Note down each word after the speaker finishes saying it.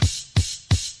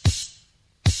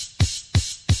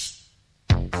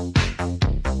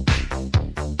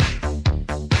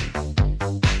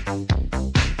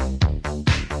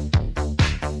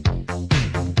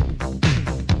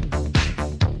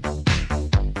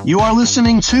You are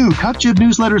listening to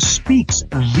CutJibNewsletter Speaks,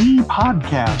 the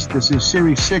podcast. This is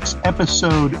Series 6,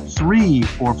 Episode 3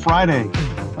 for Friday,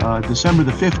 December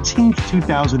the 15th,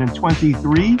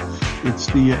 2023. It's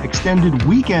the extended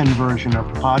weekend version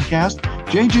of the podcast.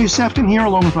 JJ Sefton here,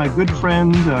 along with my good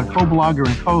friend, co-blogger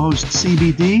and co-host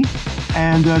CBD.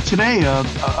 And today,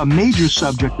 a major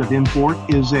subject of import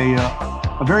is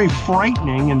a very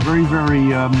frightening and very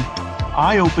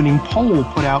eye-opening poll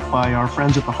put out by our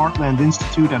friends at the Heartland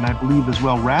Institute and I believe as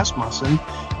well Rasmussen.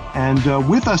 And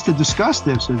with us to discuss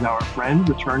this is our friend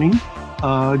returning,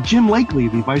 Jim Lakely,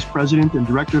 the Vice President and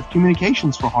Director of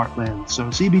Communications for Heartland. So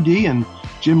CBD and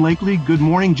Jim Lakely, good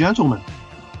morning, gentlemen.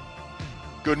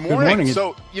 Good morning.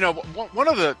 So, one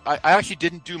of the, I actually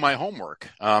didn't do my homework,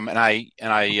 and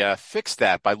I fixed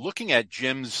that by looking at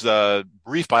Jim's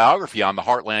brief biography on the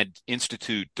Heartland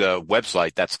Institute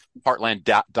website. That's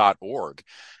heartland.org.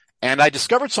 And I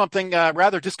discovered something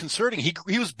rather disconcerting.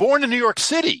 He was born in New York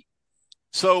City.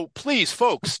 So please,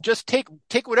 folks, just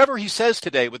take whatever he says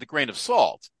today with a grain of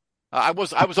salt. I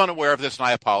was unaware of this, and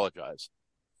I apologize.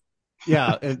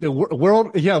 Yeah,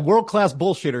 world-class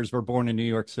bullshitters were born in New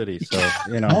York City,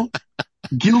 so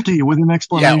guilty with an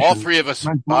explanation. Yeah, all three of us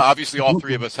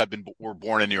were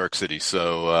born in New York City,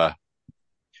 so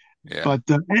yeah. But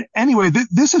anyway,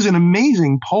 this is an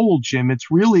amazing poll, Jim. It's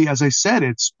really, as I said,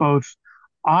 it's both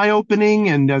eye-opening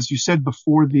and, as you said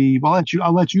before,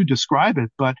 I'll let you describe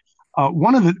it. But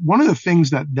one of the things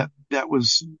that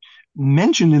was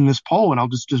mentioned in this poll, and I'll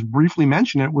just briefly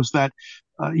mention it, was that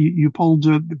you polled,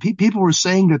 people were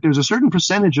saying that there's a certain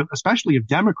percentage of, especially of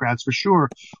Democrats for sure,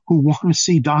 who want to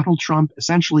see Donald Trump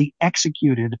essentially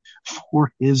executed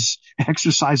for his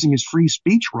exercising his free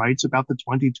speech rights about the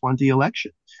 2020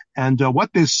 election. And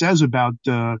what this says about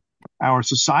our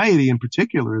society in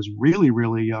particular is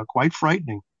really quite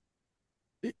frightening.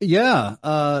 Yeah,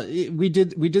 we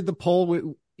did the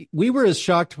poll. We were as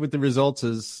shocked with the results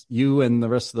as you and the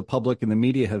rest of the public and the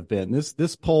media have been.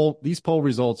 These poll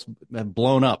results have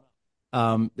blown up.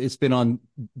 It's been on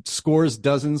scores,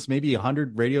 dozens, maybe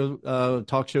 100 radio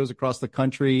talk shows across the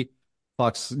country.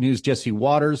 Fox News' Jesse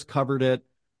Waters covered it.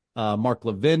 Mark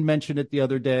Levin mentioned it the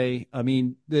other day. I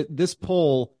mean, this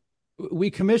poll,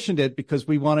 we commissioned it because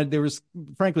we wanted, there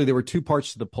were two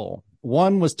parts to the poll.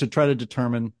 One was to try to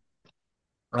determine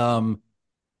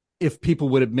if people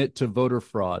would admit to voter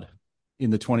fraud in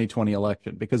the 2020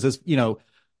 election, because as you know,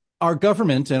 our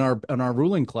government and our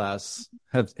ruling class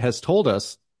has told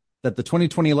us that the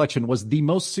 2020 election was the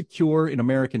most secure in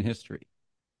American history.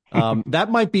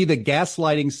 That might be the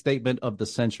gaslighting statement of the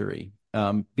century,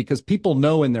 because people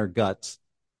know in their guts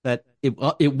that it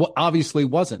obviously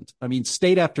wasn't. I mean,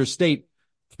 state after state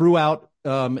threw out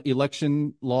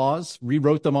election laws,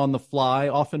 rewrote them on the fly,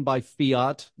 often by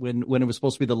fiat when it was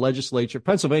supposed to be the legislature.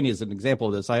 Pennsylvania is an example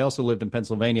of this. I also lived in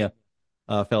Pennsylvania,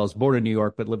 fellas, born in New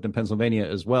York, but lived in Pennsylvania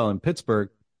as well, in Pittsburgh.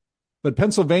 But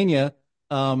Pennsylvania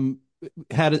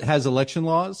has election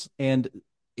laws, and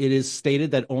it is stated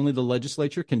that only the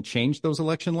legislature can change those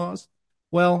election laws.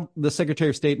 Well, the Secretary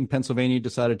of State in Pennsylvania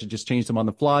decided to just change them on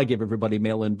the fly, give everybody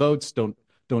mail-in votes, don't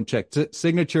check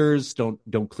signatures,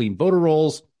 don't clean voter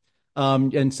rolls.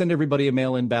 And send everybody a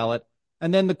mail-in ballot.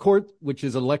 And then the court, which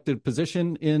is an elected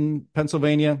position in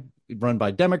Pennsylvania, run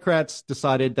by Democrats,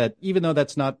 decided that even though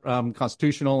that's not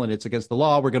constitutional and it's against the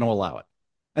law, we're going to allow it.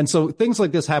 And so things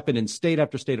like this happen in state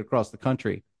after state across the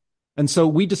country. And so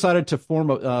we decided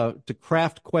to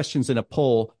craft questions in a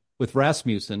poll with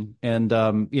Rasmussen. And,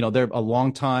 they're a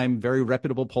long time, very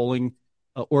reputable polling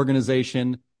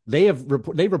organization. They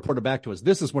reported back to us.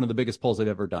 This is one of the biggest polls they've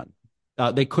ever done.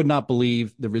 They could not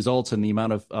believe the results and the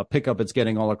amount of pickup it's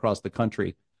getting all across the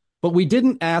country. But we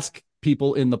didn't ask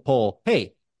people in the poll,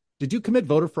 hey, did you commit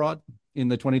voter fraud in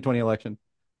the 2020 election?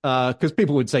 Because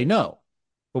people would say no.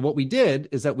 But what we did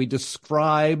is that we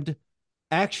described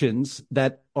actions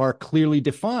that are clearly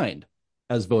defined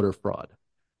as voter fraud.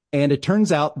 And it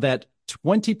turns out that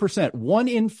 20%, 1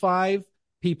 in 5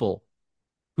 people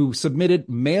who submitted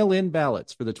mail-in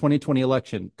ballots for the 2020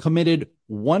 election committed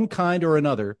one kind or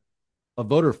another of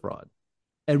voter fraud.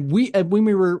 And when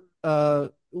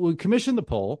we commissioned the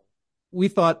poll, we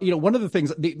thought, one of the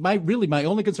things, my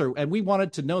only concern, and we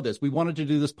wanted to know this, we wanted to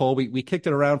do this poll. We kicked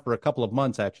it around for a couple of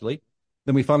months, actually.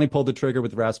 Then we finally pulled the trigger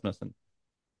with Rasmussen.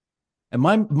 And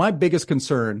my biggest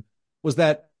concern was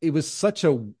that it was such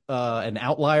an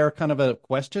outlier kind of a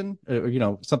question,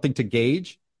 something to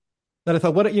gauge, that I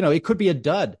thought, it could be a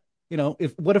dud.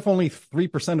 What if only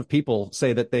 3% of people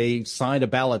say that they signed a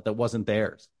ballot that wasn't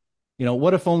theirs?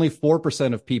 What if only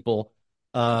 4% of people,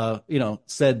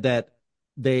 said that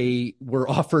they were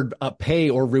offered a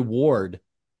pay or reward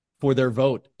for their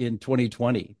vote in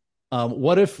 2020?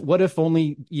 What if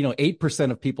only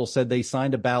 8% of people said they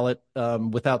signed a ballot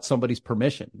without somebody's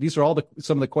permission? These are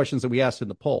some of the questions that we asked in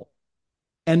the poll,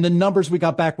 and the numbers we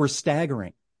got back were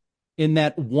staggering. In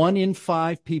that 1 in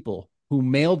 5 people who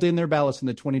mailed in their ballots in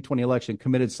the 2020 election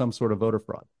committed some sort of voter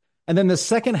fraud. And then the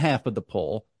second half of the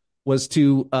poll was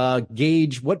to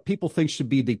gauge what people think should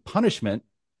be the punishment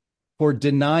for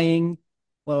denying.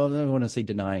 Well, I don't want to say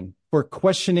denying. For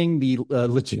questioning the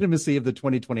legitimacy of the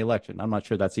 2020 election. I'm not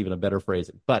sure that's even a better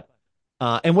phrasing. But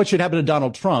and what should happen to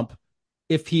Donald Trump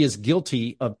if he is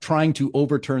guilty of trying to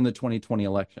overturn the 2020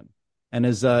 election? And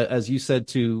as you said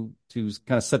to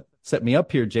kind of set me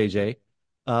up here, JJ,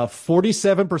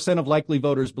 47% of likely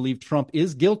voters believe Trump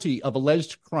is guilty of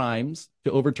alleged crimes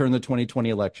to overturn the 2020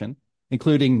 election,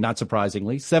 including, not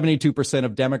surprisingly, 72%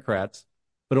 of Democrats,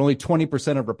 but only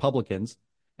 20% of Republicans.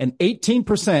 And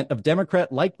 18% of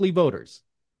Democrat likely voters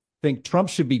think Trump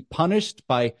should be punished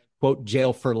by, quote,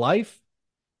 jail for life,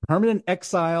 permanent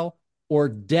exile, or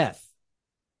death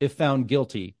if found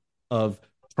guilty of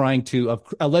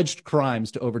alleged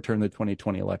crimes to overturn the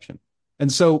 2020 election.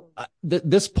 And so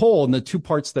this poll and the two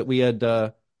parts that we had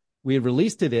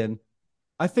released it in,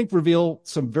 I think reveal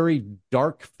some very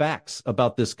dark facts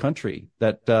about this country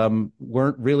that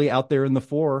weren't really out there in the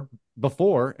fore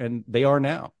before, and they are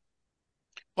now.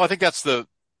 Well, I think that's the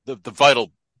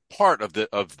vital part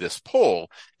of this poll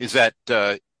is that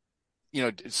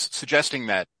it's suggesting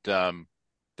that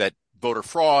that voter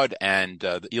fraud and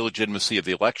the illegitimacy of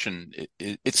the election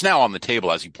it's now on the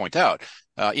table, as you point out.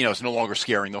 It's no longer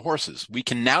scaring the horses. We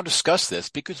can now discuss this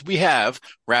because we have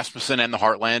Rasmussen and the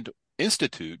Heartland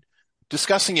Institute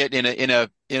discussing it in a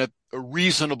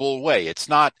reasonable way. It's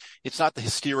not the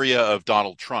hysteria of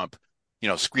Donald Trump,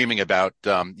 screaming about,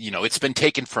 it's been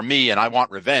taken from me and I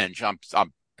want revenge. I'm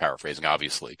paraphrasing,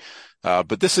 obviously.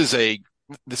 But this is a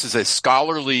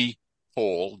scholarly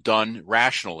poll done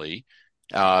rationally.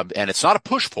 And it's not a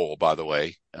push poll, by the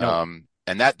way. No.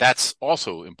 And that's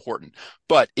also important,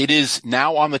 but it is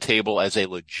now on the table as a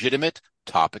legitimate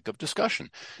topic of discussion.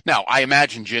 Now, I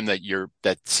imagine, Jim, that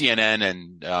CNN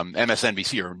and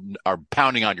MSNBC are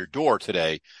pounding on your door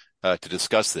today to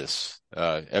discuss this,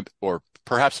 or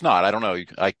perhaps not. I don't know.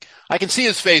 I can see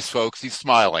his face, folks. He's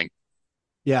smiling.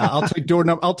 Yeah, I'll take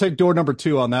door number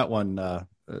 2 on that one.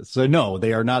 So no,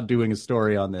 they are not doing a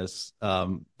story on this.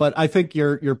 But I think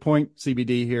your point,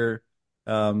 CBD here,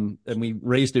 and we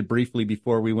raised it briefly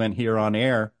before we went here on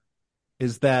air,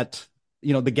 is that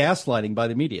the gaslighting by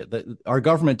the media, our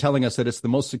government telling us that it's the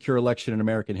most secure election in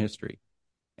American history.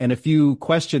 And if you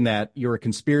question that, you're a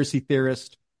conspiracy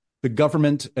theorist. The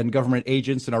government and government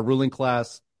agents in our ruling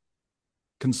class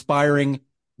conspiring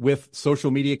with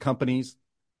social media companies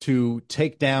to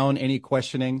take down any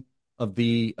questioning of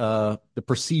the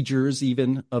procedures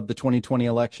even of the 2020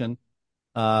 election.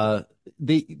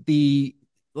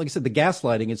 Like I said, the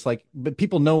gaslighting, it's like, but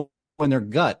people know in their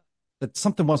gut that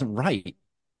something wasn't right.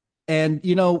 And,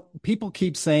 people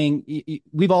keep saying,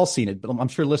 we've all seen it, but I'm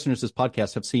sure listeners to this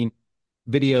podcast have seen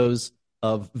videos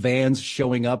of vans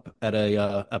showing up at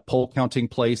a poll counting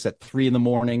place at 3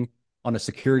 a.m. on a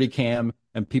security cam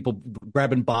and people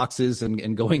grabbing boxes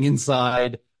and going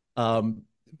inside.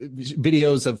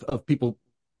 Videos of people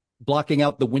blocking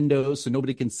out the windows so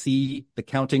nobody can see the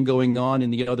counting going on in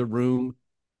the other room.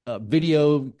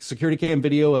 Security cam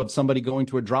video of somebody going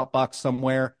to a drop box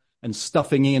somewhere and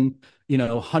stuffing in,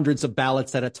 hundreds of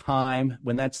ballots at a time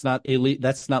when that's not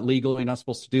legal. You're not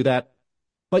supposed to do that.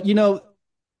 But,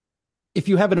 if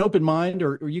you have an open mind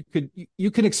or you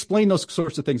can explain those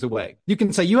sorts of things away. You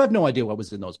can say, you have no idea what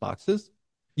was in those boxes.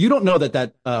 You don't know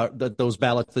that those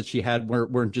ballots that she had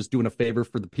weren't just doing a favor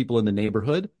for the people in the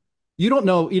neighborhood. You don't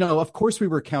know, of course we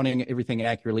were counting everything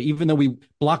accurately, even though we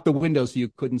blocked the windows so you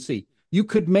couldn't see. You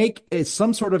could make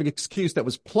some sort of excuse that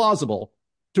was plausible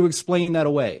to explain that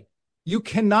away. You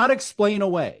cannot explain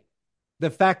away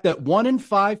the fact that 1 in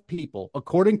 5 people,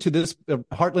 according to this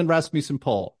Heartland Rasmussen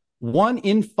poll, 1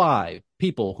 in 5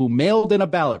 people who mailed in a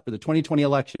ballot for the 2020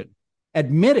 election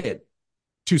admitted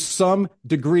to some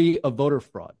degree of voter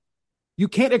fraud. You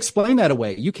can't explain that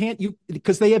away.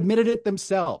 Because they admitted it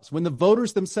themselves. When the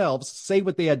voters themselves say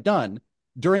what they had done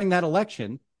during that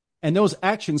election, and those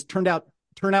actions turn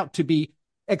out to be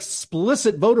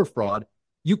explicit voter fraud,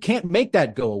 you can't make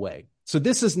that go away. So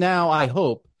this is now, I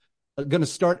hope, going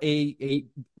to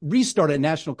restart a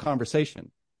national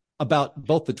conversation about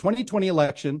both the 2020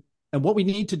 election and what we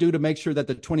need to do to make sure that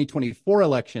the 2024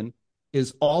 election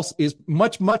is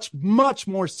much, much, much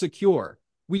more secure.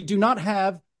 We do not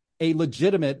have a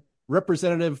legitimate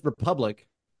representative republic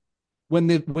when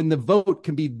the vote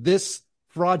can be this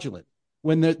fraudulent.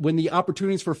 when the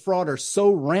opportunities for fraud are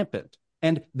so rampant.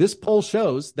 And this poll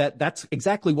shows that that's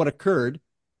exactly what occurred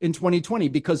in 2020,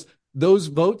 because those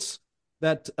votes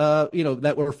that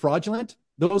that were fraudulent,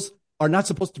 those are not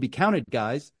supposed to be counted,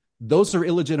 guys. Those are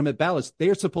illegitimate ballots. They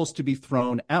are supposed to be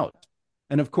thrown out.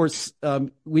 And of course,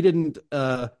 we didn't.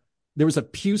 There was a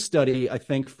Pew study, I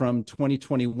think, from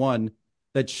 2021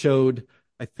 that showed,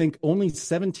 I think, only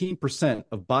 17%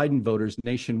 of Biden voters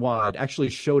nationwide actually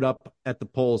showed up at the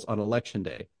polls on Election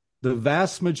Day. The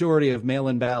vast majority of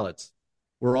mail-in ballots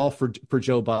were all for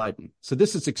Joe Biden. So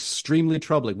this is extremely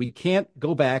troubling. We can't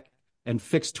go back and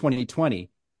fix 2020,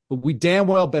 but we damn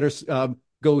well better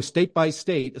go state by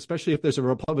state, especially if there's a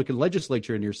Republican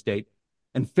legislature in your state,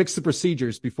 and fix the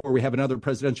procedures before we have another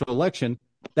presidential election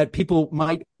that people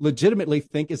might legitimately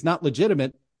think is not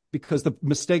legitimate because the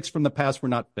mistakes from the past were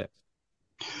not fixed.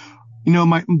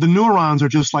 The neurons are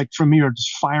just like, for me, are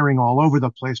just firing all over the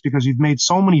place because you've made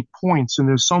so many points and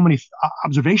there's so many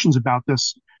observations about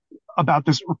this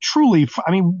truly.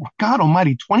 I mean, God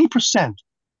almighty, 20%.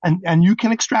 And you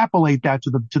can extrapolate that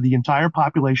to the entire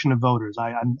population of voters.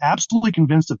 I'm absolutely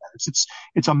convinced of that.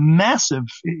 It's a massive,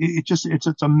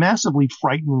 it's a massively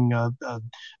frightening,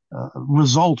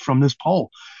 result from this poll.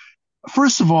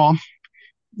 First of all,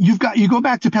 you go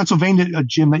back to Pennsylvania,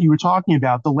 Jim, that you were talking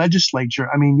about, the legislature.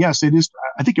 I mean, yes, it is.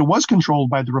 I think it was controlled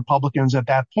by the Republicans at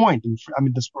that point. And I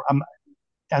mean,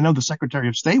 I know the Secretary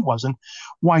of State wasn't.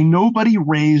 Why nobody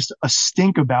raised a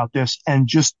stink about this and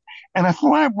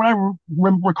what I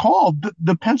recall,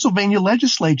 the Pennsylvania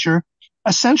legislature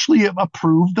essentially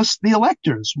approved the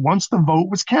electors once the vote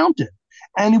was counted.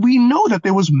 And we know that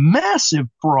there was massive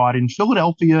fraud in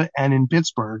Philadelphia and in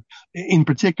Pittsburgh in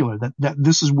particular, that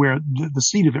this is where the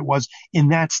seat of it was in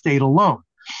that state alone.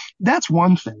 That's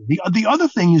one thing. The other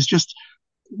thing is just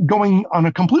going on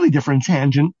a completely different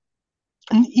tangent.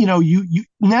 And, you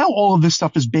now all of this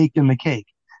stuff is baked in the cake.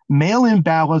 Mail-in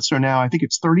ballots are now, I think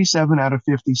it's 37 out of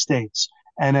 50 states.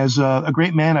 And as a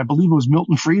great man, I believe it was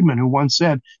Milton Friedman, who once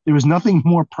said, there is nothing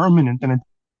more permanent than a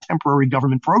temporary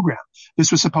government program. This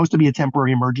was supposed to be a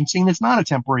temporary emergency, and it's not a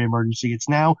temporary emergency. It's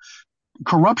now,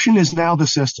 corruption is now the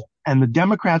system, and the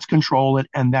Democrats control it,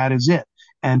 and that is it.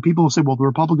 And people say, well, the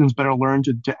Republicans better learn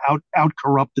to out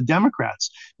corrupt the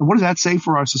Democrats. And what does that say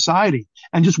for our society?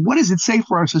 And just what does it say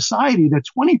for our society that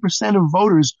 20% of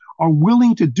voters are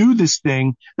willing to do this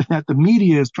thing that the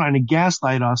media is trying to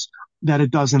gaslight us that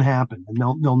it doesn't happen, and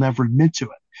they'll never admit to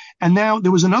it. And now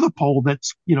there was another poll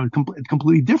that's,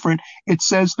 completely different. It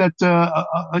says that,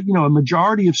 a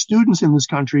majority of students in this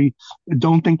country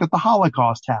don't think that the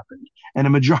Holocaust happened, and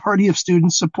a majority of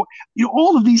students support,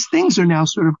 all of these things are now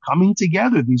sort of coming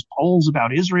together. These polls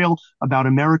about Israel, about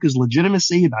America's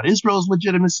legitimacy, about Israel's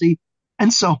legitimacy,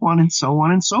 and so on and so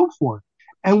on and so forth.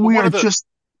 And we are just,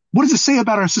 what does it say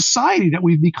about our society that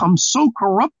we've become so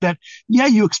corrupt that, yeah,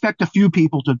 you expect a few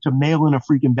people to mail in a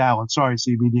freaking ballot. Sorry,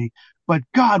 CBD. But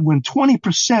God, when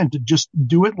 20% just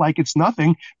do it like it's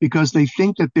nothing because they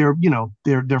think that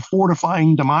they're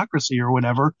fortifying democracy or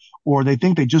whatever, or they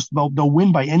think they'll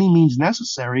win by any means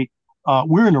necessary,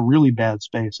 we're in a really bad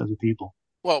space as a people.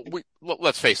 Well,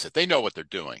 let's face it. They know what they're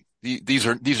doing. These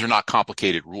are not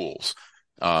complicated rules.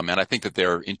 And I think that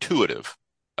they're intuitive.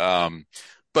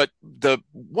 But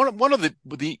one of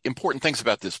the important things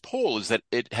about this poll is that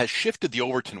it has shifted the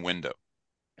Overton window,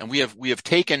 and we have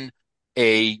taken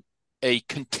a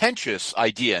contentious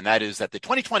idea, and that is that the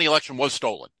 2020 election was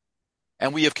stolen,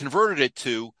 and we have converted it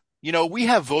to, we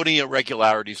have voting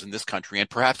irregularities in this country, and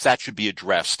perhaps that should be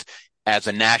addressed as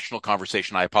a national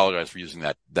conversation. I apologize for using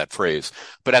that phrase,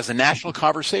 but as a national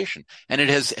conversation, and it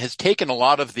has taken a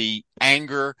lot of the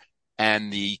anger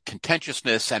and the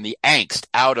contentiousness and the angst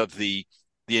out of the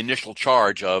initial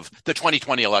charge of the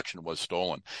 2020 election was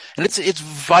stolen. And it's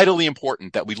vitally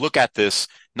important that we look at this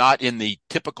not in the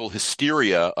typical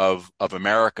hysteria of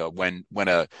America when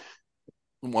a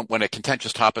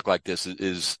contentious topic like this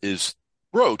is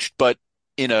broached, but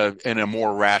in a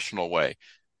more rational way.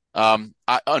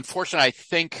 Unfortunately, I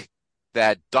think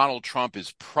that Donald Trump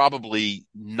is probably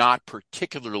not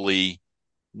particularly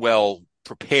well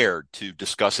prepared to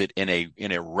discuss it in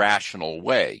a rational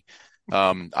way.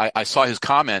 I saw his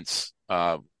comments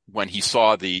when he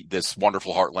saw this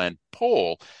wonderful Heartland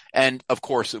poll, and of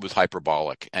course it was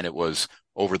hyperbolic and it was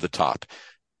over the top.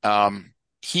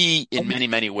 He, in many,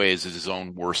 many ways, is his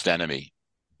own worst enemy.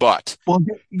 But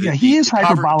he is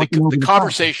hyperbolic.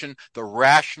 The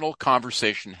rational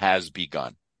conversation has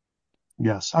begun.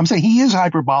 Yes, I'm saying he is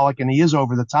hyperbolic and he is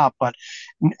over the top, but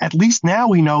at least now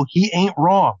we know he ain't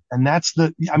wrong. And that's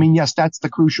the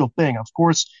crucial thing. Of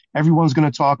course, everyone's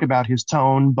going to talk about his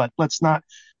tone, but let's not,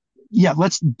 yeah,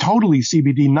 let's totally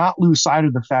CBD, not lose sight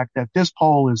of the fact that this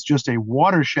poll is just a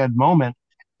watershed moment.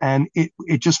 And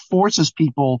it just forces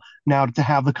people now to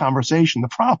have the conversation. The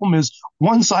problem is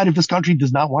one side of this country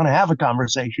does not want to have a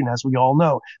conversation, as we all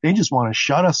know. They just want to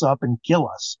shut us up and kill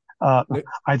us,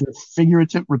 either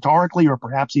figurative, rhetorically, or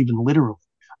perhaps even literally.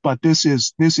 But this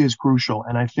is crucial.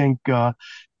 And I think,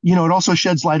 it also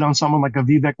sheds light on someone like a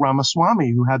Vivek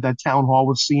Ramaswamy, who had that town hall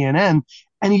with CNN.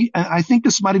 And I think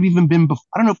this might have even been before,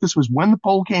 I don't know if this was when the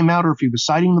poll came out or if he was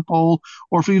citing the poll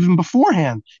or if even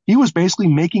beforehand. He was basically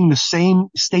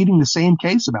stating the same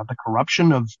case about the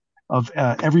corruption of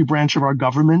every branch of our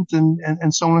government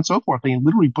and so on and so forth. They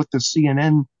literally put the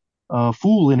CNN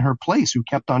fool in her place, who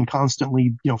kept on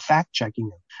constantly, fact checking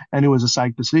him. And it was a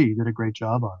sight to see. He did a great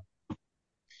job on it.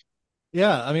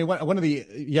 Yeah. I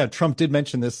mean, Trump did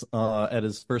mention this at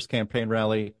his first campaign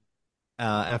rally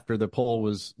after the poll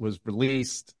was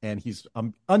released, and he's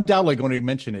undoubtedly going to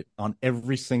mention it on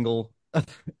every single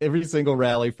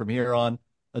rally from here on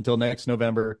until next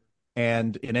November,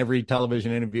 and in every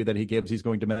television interview that he gives, he's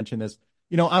going to mention this.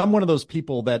 I'm one of those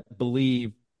people that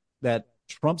believe that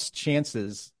Trump's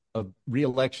chances of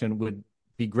re-election would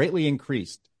be greatly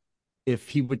increased if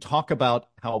he would talk about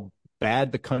how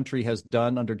bad the country has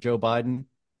done under Joe Biden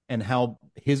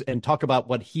and talk about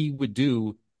what he would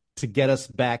do to get us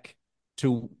back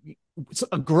to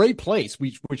a great place,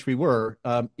 which we were,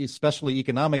 especially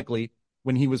economically,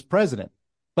 when he was president.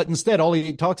 But instead, all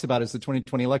he talks about is the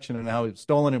 2020 election and how it was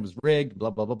stolen, it was rigged, blah,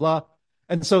 blah, blah, blah.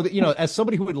 And so, as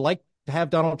somebody who would like to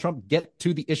have Donald Trump get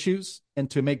to the issues and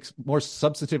to make more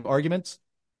substantive arguments,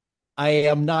 I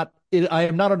am not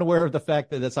unaware of the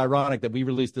fact that it's ironic that we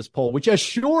released this poll, which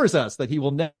assures us that he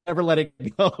will never let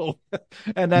it go,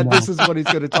 and that this is what he's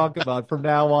going to talk about from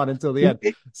now on until the end.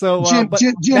 So, Jim,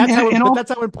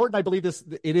 that's how important I believe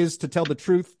it is to tell the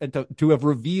truth and to have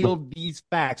revealed these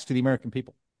facts to the American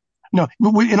people. No,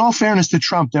 in all fairness to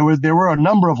Trump, there were a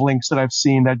number of links that I've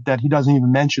seen that he doesn't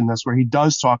even mention this, where he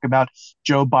does talk about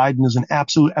Joe Biden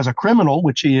as a criminal,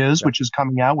 which he is, which is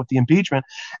coming out with the impeachment,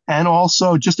 and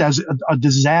also just as a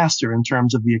disaster in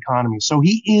terms of the economy. So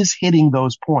he is hitting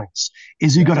those points.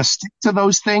 Is he going to stick to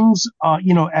those things,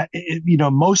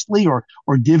 mostly or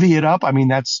divvy it up? I mean,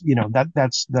 that's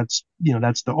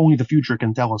only the future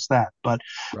can tell us that. But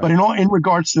in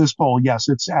regards to this poll, yes,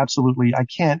 it's absolutely, I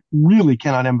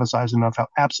cannot emphasize enough how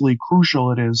absolutely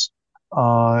crucial it is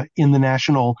in the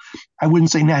national, I wouldn't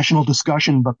say national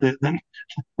discussion, but the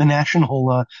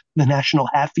national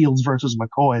Hatfields versus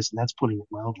McCoys, and that's putting it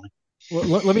mildly. Well,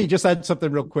 let me just add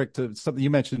something real quick to something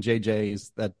you mentioned, JJ,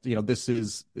 is that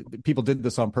people did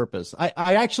this on purpose.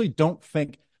 I actually don't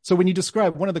think so. When you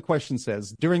describe, one of the questions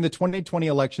says, during the 2020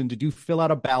 election, did you fill out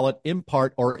a ballot in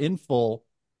part or in full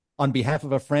on behalf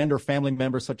of a friend or family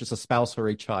member, such as a spouse or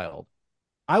a child?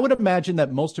 I would imagine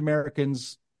that most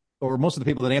Americans, or most of the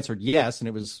people that answered yes, and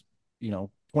it was,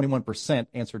 21%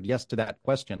 answered yes to that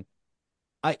question,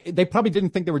 they probably didn't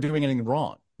think they were doing anything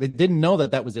wrong. They didn't know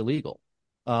that was illegal.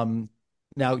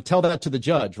 Now, tell that to the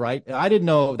judge, right? I didn't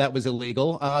know that was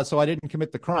illegal, so I didn't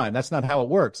commit the crime. That's not how it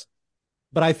works.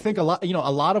 But I think a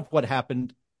lot of what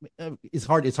happened is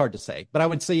hard. It's hard to say. But I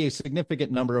would say a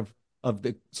significant number of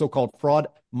the so-called fraud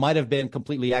might have been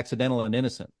completely accidental and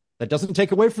innocent. That doesn't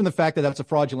take away from the fact that that's a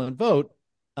fraudulent vote,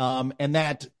 and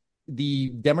that the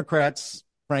Democrats,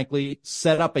 frankly,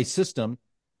 set up a system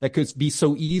that could be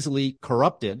so easily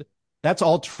corrupted. That's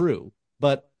all true.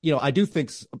 But, I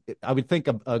would think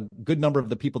a good number of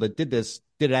the people that did this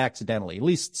did it accidentally, at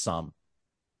least some.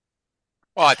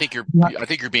 Well, I think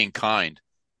you're being kind.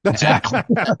 Exactly.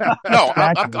 No,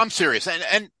 I'm serious.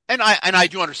 And I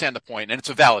do understand the point, and it's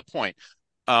a valid point.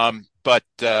 But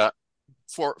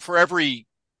for every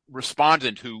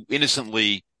respondent who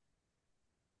innocently,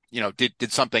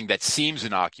 did something that seems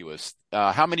innocuous,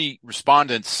 how many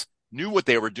respondents knew what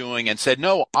they were doing and said,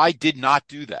 no, I did not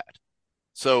do that?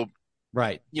 So,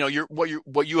 right.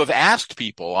 What you have asked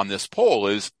people on this poll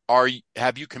is,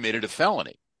 have you committed a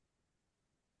felony?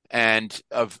 And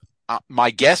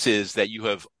my guess is that you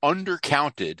have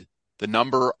undercounted the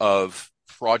number of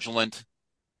fraudulent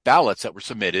ballots that were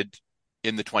submitted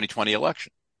in the 2020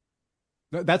 election.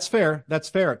 That's fair.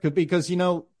 Because,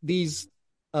 these,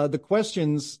 the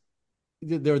questions,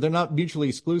 they're not mutually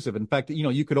exclusive. In fact,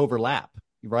 you could overlap,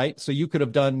 right? So you could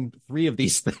have done 3 of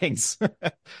these things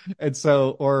and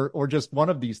so, or just one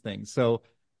of these things. So,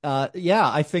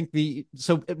 I think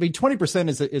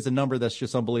 20% is a number that's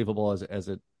just unbelievable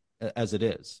as it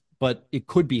is, but it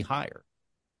could be higher.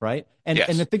 Right. And, yes.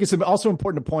 And I think it's also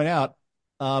important to point out,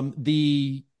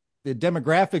 the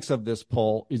demographics of this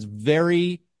poll is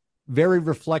very, very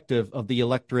reflective of the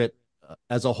electorate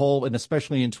as a whole, and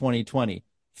especially in 2020.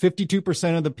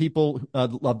 52% of the people,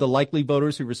 of the likely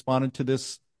voters who responded to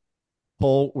this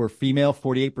poll were female,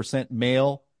 48%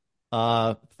 male.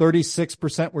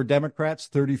 36% were Democrats,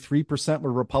 33%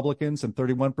 were Republicans, and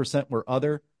 31% were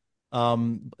other.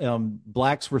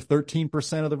 Blacks were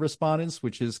 13% of the respondents,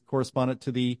 which is correspondent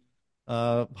to the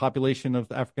population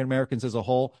of African Americans as a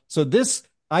whole. So this,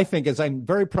 I think, is, I'm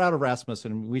very proud of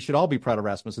Rasmussen, and we should all be proud of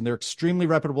Rasmussen. They're extremely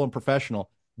reputable and professional.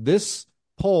 This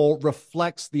poll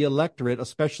reflects the electorate,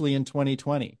 especially in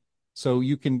 2020. So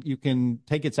you can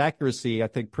take its accuracy, I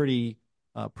think, pretty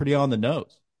on the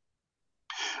nose.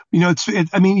 You know,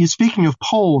 I mean, speaking of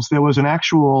polls, there was an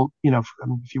actual, you know,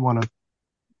 if you want to,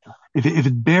 if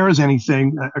it bears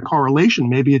anything, a correlation,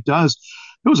 maybe it does.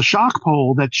 There was a shock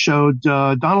poll that showed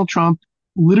Donald Trump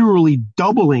literally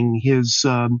doubling his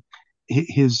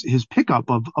pickup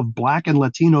of Black and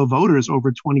Latino voters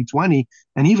over 2020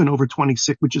 and even over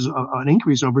 26, which is an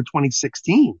increase over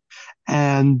 2016.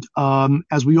 And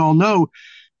as we all know,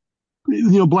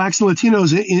 you know, Blacks and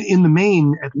Latinos in the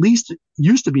main, at least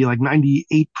used to be like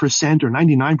 98% or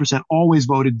 99% always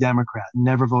voted Democrat,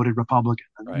 never voted Republican,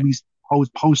 right. At least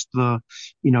post the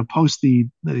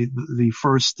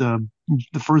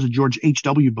first George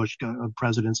H.W. Bush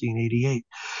presidency in 88.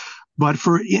 But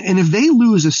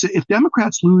if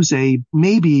Democrats lose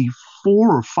maybe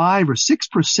 4 or 5 or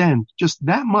 6%, just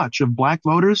that much of Black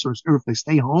voters, or if they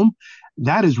stay home,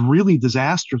 that is really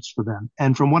disastrous for them.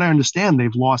 And from what I understand,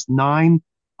 they've lost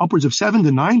upwards of 7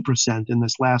 to 9% in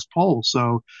this last poll.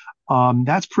 So,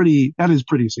 that is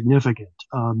pretty significant.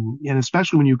 And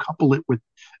especially when you couple it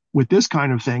with this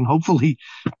kind of thing, hopefully,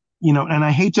 you know, and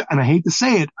I hate to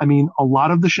say it, I mean, a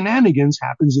lot of the shenanigans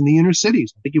happens in the inner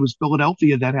cities. I think it was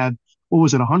Philadelphia that had,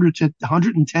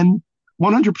 110,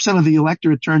 100% of the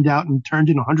electorate turned out and turned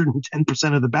in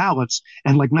 110% of the ballots,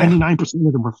 and like 99%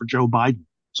 of them were for Joe Biden.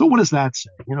 So what does that say?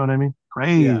 You know what I mean?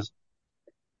 Crazy.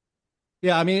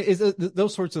 Yeah, I mean,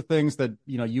 those sorts of things that,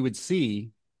 you know, you would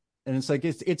see, and it's like,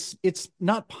 it's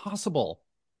not possible.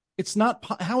 It's not,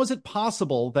 how is it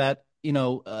possible that, you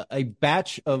know, a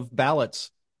batch of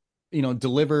ballots, you know,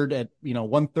 delivered at, you know,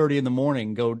 1:30 in the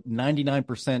morning go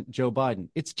 99% Joe Biden?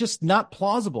 It's just not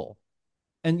plausible.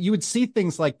 And you would see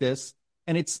things like this,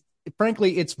 and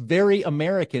frankly, it's very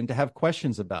American to have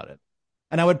questions about it.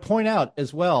 And I would point out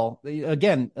as well,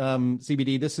 again,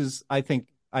 CBD, this is, I think,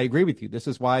 I agree with you. This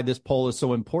is why this poll is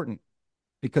so important,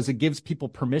 because it gives people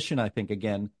permission, I think,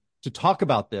 again, to talk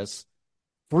about this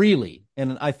freely.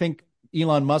 And I think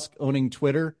Elon Musk owning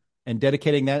Twitter and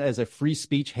dedicating that as a free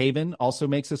speech haven also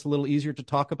makes this a little easier to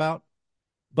talk about.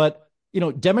 But, you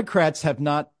know, Democrats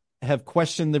have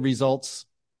questioned the results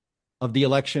of the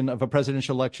election, of a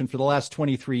presidential election, for the last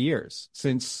 23 years,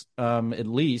 since at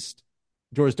least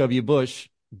George W. Bush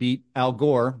beat Al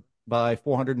Gore by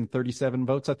 437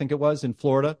 votes, I think it was, in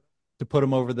Florida, to put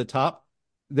him over the top.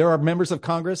 There are members of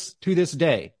Congress to this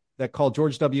day that call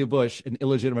George W. Bush an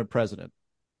illegitimate president.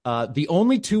 The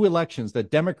only 2 elections that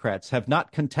Democrats have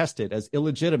not contested as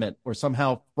illegitimate or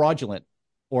somehow fraudulent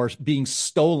or being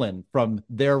stolen from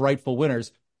their rightful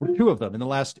winners were 2 of them in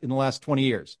the last 20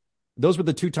 years. Those were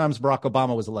the 2 times Barack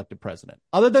Obama was elected president.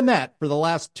 Other than that, for the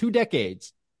last 2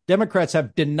 decades, Democrats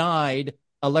have denied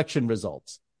election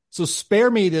results. So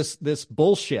spare me this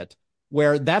bullshit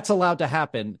where that's allowed to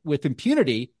happen with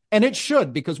impunity, and it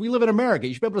should, because we live in America.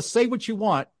 You should be able to say what you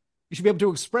want. You should be able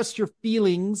to express your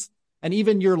feelings and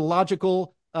even your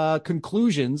logical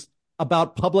conclusions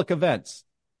about public events.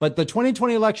 But the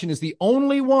 2020 election is the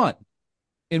only one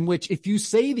in which, if you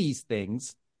say these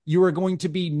things, you are going to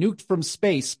be nuked from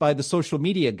space by the social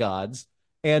media gods,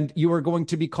 and you are going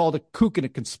to be called a kook and a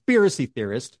conspiracy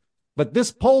theorist. But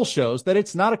this poll shows that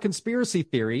it's not a conspiracy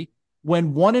theory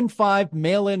when 1 in 5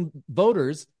 mail-in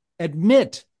voters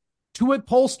admit to a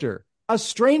pollster, a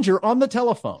stranger on the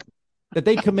telephone, that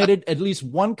they committed at least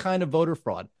one kind of voter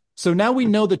fraud. So now we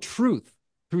know the truth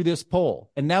through this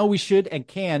poll, and now we should and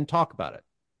can talk about it.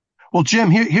 Well, Jim,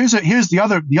 here's the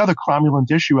other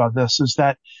cromulent issue of this is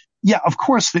that, yeah, of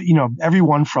course, that, you know,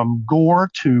 everyone from Gore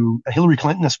to Hillary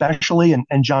Clinton, especially,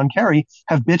 and John Kerry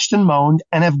have bitched and moaned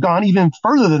and have gone even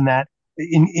further than that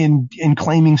in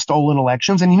claiming stolen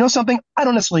elections. And you know something? I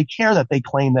don't necessarily care that they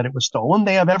claim that it was stolen.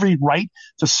 They have every right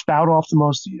to spout off the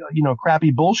most, you know, crappy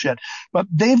bullshit. But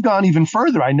they've gone even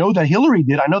further. I know that Hillary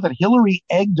did. I know that Hillary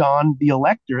egged on the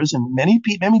electors and many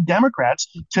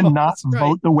Democrats to not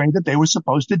vote the way that they were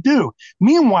supposed to do.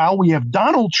 Meanwhile, we have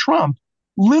Donald Trump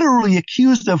literally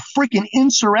accused of freaking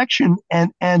insurrection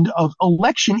and of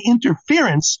election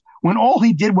interference when all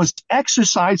he did was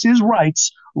exercise his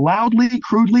rights loudly,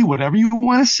 crudely, whatever you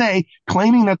want to say,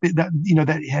 claiming that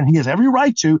and he has every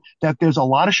right to, that there's a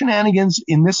lot of shenanigans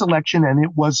in this election and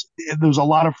there's a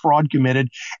lot of fraud committed.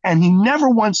 And he never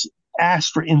once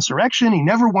asked for insurrection. He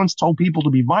never once told people to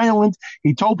be violent.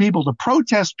 He told people to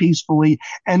protest peacefully.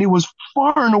 And it was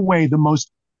far and away the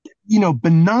most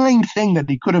benign thing that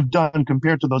he could have done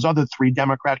compared to those other three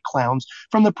Democrat clowns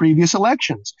from the previous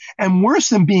elections. And worse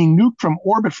than being nuked from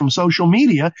orbit from social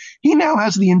media, he now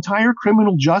has the entire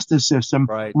criminal justice system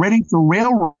ready to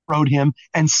railroad him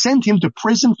and send him to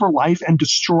prison for life and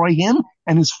destroy him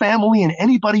and his family and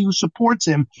anybody who supports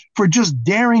him for just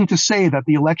daring to say that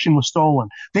the election was stolen.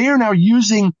 They are now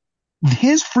using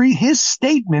his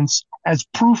statements as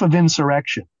proof of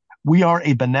insurrection. We are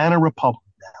a banana republic.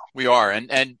 We are,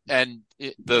 and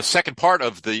the second part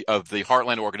of the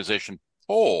Heartland organization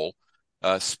poll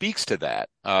speaks to that.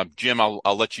 Jim, I'll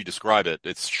let you describe it.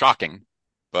 It's shocking,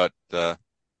 but let's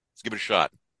give it a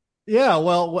shot. Yeah,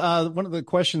 well, one of the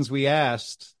questions we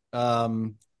asked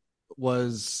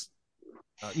was,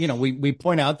 we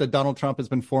point out that Donald Trump has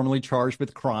been formally charged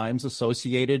with crimes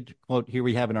associated, quote, here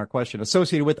we have in our question,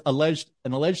 associated with an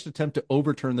alleged attempt to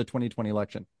overturn the 2020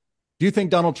 election. Do you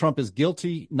think Donald Trump is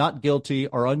guilty, not guilty,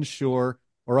 or unsure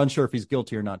if he's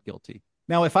guilty or not guilty?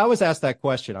 Now, if I was asked that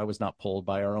question, I was not polled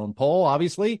by our own poll,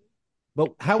 obviously,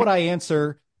 but how would I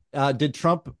answer, did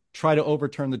Trump try to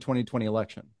overturn the 2020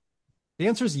 election? The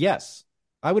answer is yes.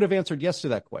 I would have answered yes to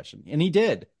that question, and he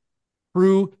did,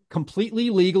 through completely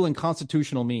legal and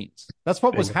constitutional means. That's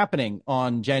what was happening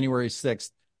on January 6th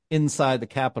inside the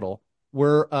Capitol,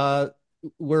 where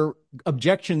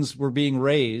objections were being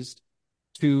raised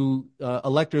to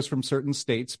electors from certain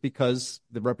states because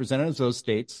the representatives of those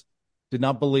states did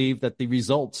not believe that the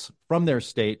results from their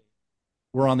state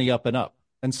were on the up and up.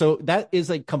 And so that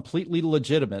is a completely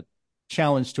legitimate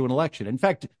challenge to an election. In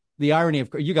fact, the irony of,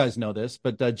 you guys know this,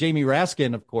 but Jamie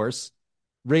Raskin, of course,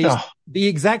 raised the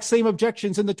exact same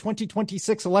objections in the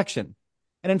 2026 election.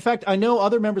 And in fact, I know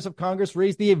other members of Congress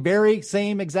raised the very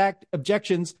same exact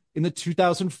objections in the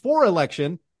 2004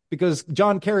 election, because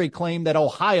John Kerry claimed that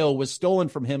Ohio was stolen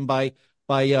from him by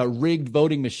rigged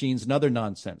voting machines and other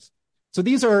nonsense. So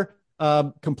these are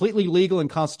completely legal and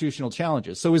constitutional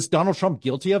challenges. So is Donald Trump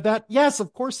guilty of that? Yes,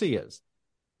 of course he is.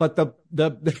 But the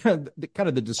kind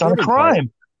of the disturbing crime. Part,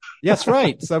 yes,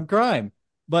 right, some crime.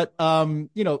 But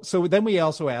so then we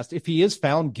also asked if he is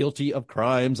found guilty of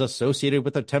crimes associated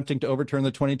with attempting to overturn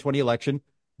the 2020 election.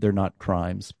 They're not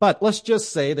crimes. But let's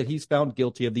just say that he's found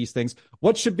guilty of these things.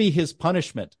 What should be his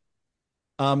punishment?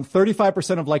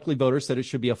 35% of likely voters said it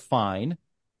should be a fine.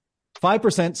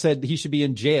 5% said he should be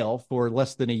in jail for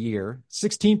less than a year.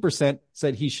 16%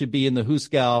 said he should be in the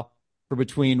Hooskow for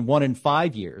between 1 and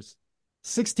 5 years.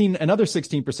 Another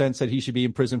 16% said he should be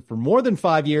in prison for more than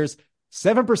 5 years.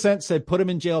 7% said put him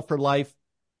in jail for life.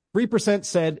 3%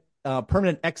 said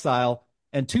permanent exile.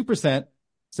 And 2%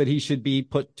 said he should be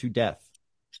put to death.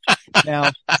 Now,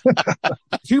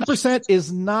 2%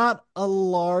 is not a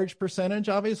large percentage,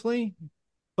 obviously,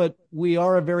 but we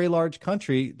are a very large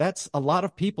country. That's a lot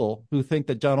of people who think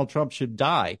that Donald Trump should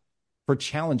die for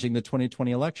challenging the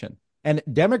 2020 election. And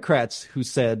Democrats who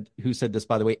said this,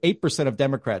 by the way, 8% of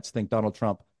Democrats think Donald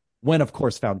Trump, when of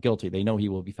course found guilty, they know he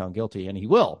will be found guilty, and he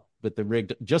will with the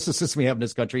rigged justice system we have in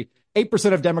this country.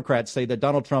 8% of Democrats say that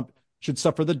Donald Trump should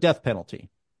suffer the death penalty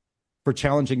for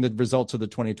challenging the results of the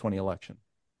 2020 election.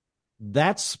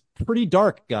 That's pretty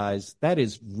dark, guys. That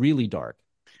is really dark.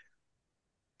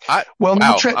 I was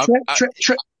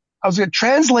going to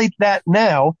translate that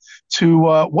now to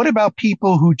what about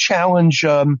people who challenge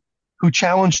the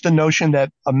notion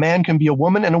that a man can be a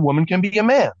woman and a woman can be a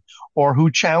man, or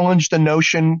who challenge the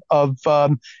notion of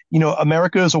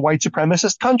America is a white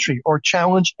supremacist country, or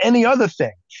challenge any other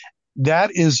thing. That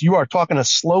is, you are talking a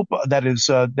slope that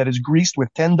is greased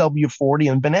with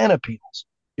 10W40 and banana peels.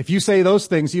 If you say those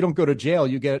things, you don't go to jail.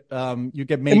 You get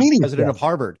made president of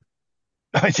Harvard.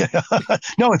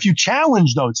 No, if you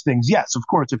challenge those things, yes, of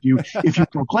course. If you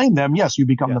proclaim them, yes, you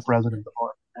become the president of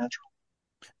Harvard. Naturally.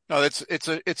 No,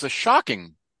 it's a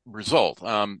shocking result.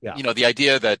 The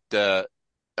idea that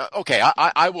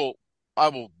I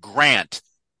will grant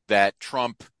that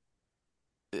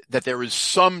that there is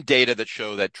some data that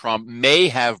show that Trump may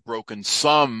have broken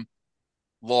some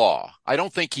law. I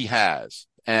don't think he has,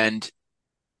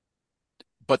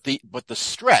 but the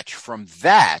stretch from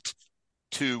that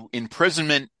to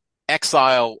imprisonment,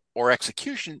 exile, or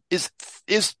execution is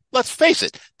let's face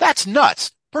it, that's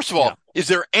nuts. First of all, is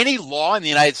there any law in the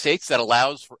United States that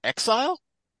allows for exile?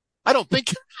 I don't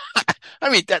think. I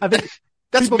mean,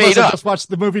 that's people made up. Just watch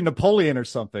the movie Napoleon or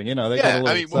something. They get a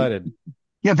little excited.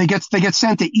 Yeah, they get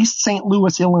sent to East St.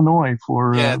 Louis, Illinois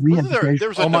for re-education. There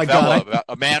was a novella about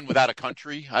A Man Without a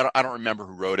Country. I don't remember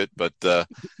who wrote it, but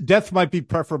death might be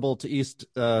preferable to East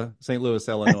St. Louis,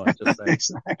 Illinois. Just saying.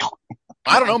 Exactly.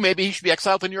 I don't know. Maybe he should be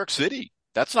exiled to New York City.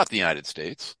 That's not the United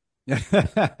States.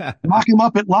 Lock him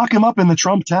up in the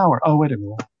Trump Tower. Oh, wait a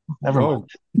minute. Never mind.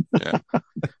 Yeah.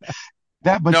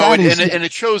 And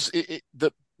it shows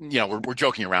we're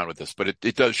joking around with this, but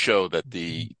it does show that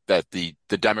the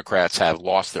Democrats have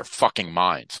lost their fucking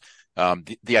minds.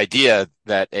 The idea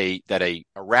that a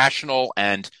rational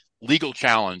and legal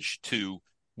challenge to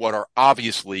what are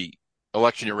obviously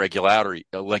election irregularities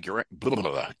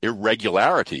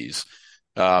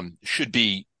should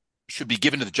be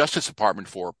given to the Justice Department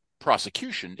for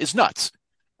prosecution is nuts.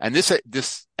 And this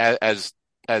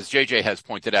as JJ has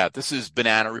pointed out, this is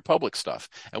banana republic stuff.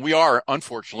 And we are,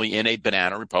 unfortunately, in a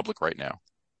banana republic right now.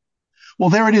 Well,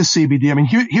 there it is, CBD. I mean,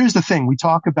 here's the thing. We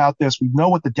talk about this. We know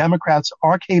what the Democrats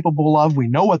are capable of. We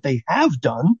know what they have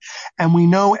done. And we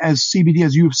know, as CBD,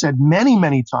 as you have said many,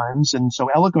 many times and so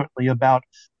eloquently, about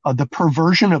the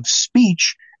perversion of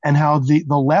speech and how the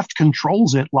left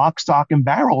controls it lock, stock, and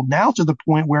barrel, now to the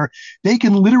point where they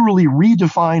can literally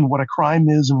redefine what a crime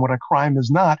is and what a crime is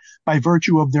not by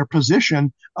virtue of their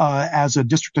position as a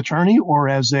district attorney or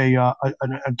as an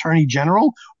attorney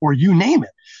general, or you name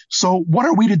it. So what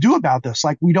are we to do about this?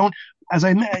 Like, we don't, as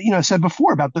I said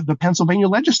before about the Pennsylvania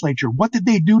legislature, what did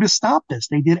they do to stop this?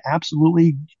 They did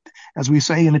absolutely, as we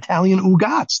say in Italian,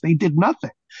 ugats. They did nothing.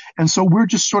 And so we're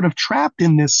just sort of trapped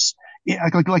in this,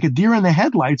 like a deer in the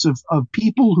headlights of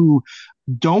people who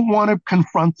don't want to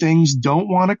confront things, don't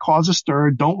want to cause a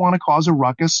stir, don't want to cause a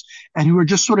ruckus, and who are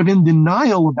just sort of in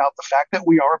denial about the fact that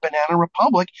we are a banana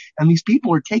republic and these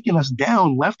people are taking us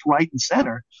down left, right, and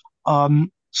center.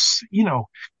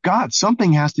 God,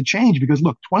 something has to change, because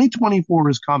look, 2024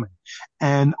 is coming.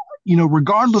 And,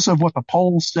 regardless of what the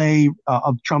polls say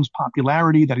of Trump's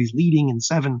popularity, that he's leading in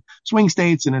 7 swing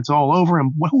states and it's all over,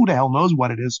 and who the hell knows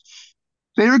what it is,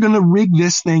 they're going to rig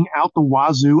this thing out the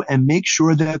wazoo and make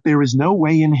sure that there is no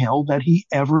way in hell that he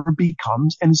ever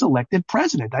becomes and is elected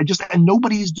president. And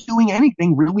nobody's doing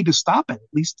anything really to stop it, at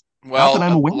least not that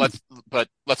I'm aware. But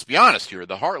let's be honest here.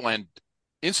 The Heartland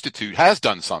Institute has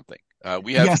done something.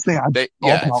 Yes, they are.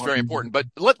 It's very important. But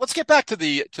let's get back to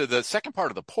the second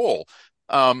part of the poll.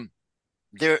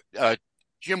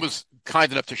 Jim was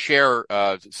kind enough to share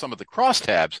some of the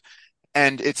crosstabs.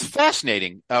 And it's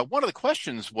fascinating. One of the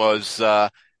questions was,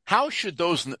 how should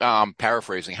those,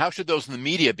 paraphrasing, how should those in the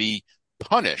media be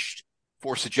punished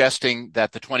for suggesting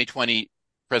that the 2020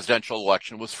 presidential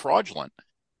election was fraudulent?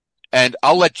 And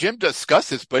I'll let Jim discuss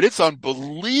this, but it's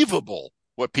unbelievable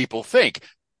what people think.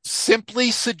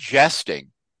 Simply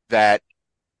suggesting that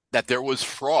there was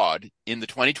fraud in the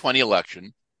 2020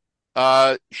 election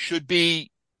should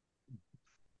be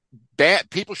banned.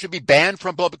 People should be banned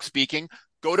from public speaking,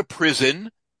 go to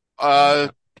prison, or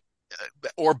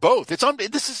both.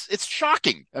 It's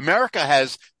shocking. America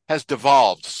has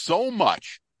devolved so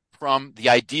much from the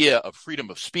idea of freedom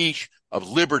of speech, of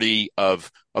liberty,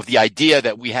 of the idea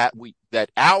that that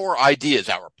our ideas,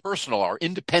 our personal, our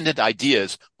independent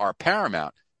ideas are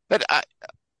paramount. But I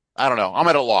don't know. I'm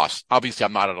at a loss. Obviously,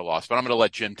 I'm not at a loss, but I'm going to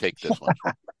let Jim take this one.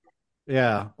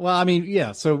 Yeah. Well, I mean,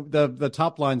 yeah. So the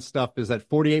top line stuff is that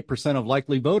 48% of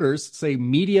likely voters say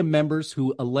media members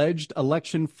who alleged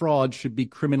election fraud should be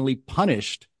criminally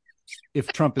punished if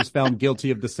Trump is found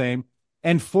guilty of the same.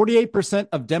 And 48%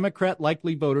 of Democrat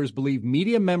likely voters believe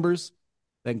media members,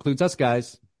 that includes us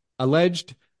guys,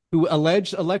 who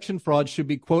alleged election fraud should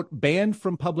be, quote, banned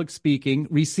from public speaking,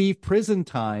 receive prison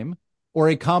time, or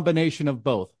a combination of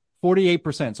both.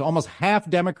 48%. So almost half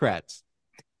Democrats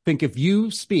think if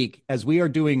you speak, as we are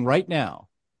doing right now,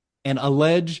 and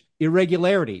allege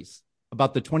irregularities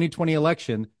about the 2020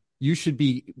 election, you should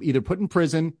be either put in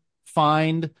prison,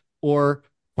 fined, or,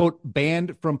 quote,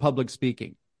 banned from public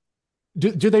speaking.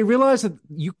 Do they realize that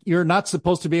you're not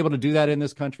supposed to be able to do that in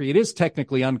this country? It is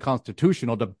technically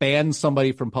unconstitutional to ban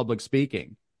somebody from public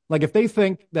speaking. Like, if they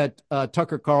think that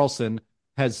Tucker Carlson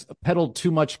has peddled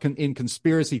too much in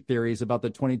conspiracy theories about the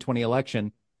 2020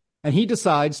 election, and he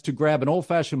decides to grab an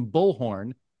old-fashioned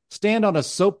bullhorn, stand on a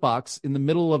soapbox in the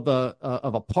middle of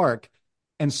a park,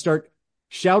 and start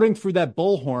shouting through that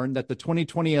bullhorn that the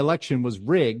 2020 election was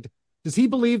rigged, does he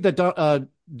believe that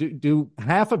do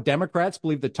half of Democrats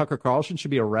believe that Tucker Carlson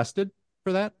should be arrested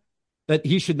for that? That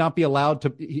he should not be allowed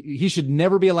to? He should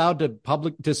never be allowed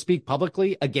to speak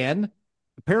publicly again?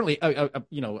 Apparently,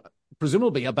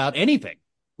 presumably about anything,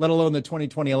 let alone the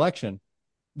 2020 election.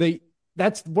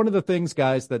 That's one of the things,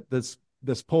 guys, that this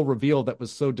poll revealed that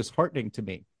was so disheartening to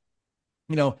me.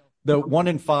 the 1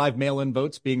 in 5 mail-in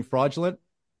votes being fraudulent,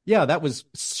 yeah, that was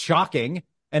shocking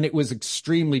and it was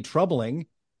extremely troubling.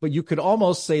 But you could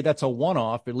almost say that's a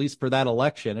one-off, at least for that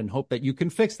election, and hope that you can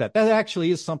fix that. That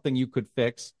actually is something you could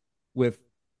fix with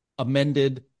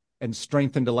amended and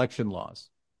strengthened election laws.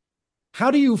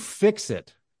 How do you fix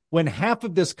it when half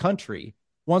of this country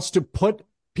wants to put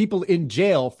people in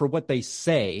jail for what they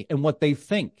say and what they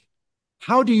think?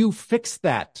 How do you fix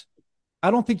that?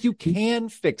 I don't think you can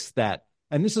fix that.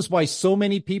 And this is why so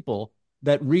many people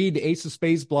that read Ace of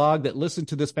Spades blog, that listen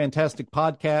to this fantastic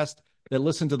podcast, that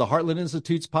listen to the Heartland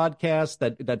Institute's podcast,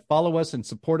 that follow us and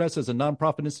support us as a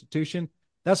nonprofit institution.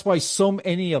 That's why so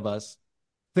many of us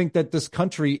think that this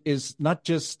country is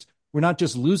we're not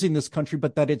just losing this country,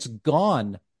 but that it's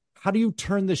gone. How do you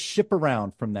turn the ship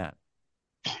around from that?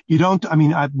 You don't,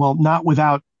 not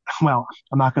without, I'm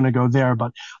not going to go there,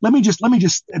 but let me just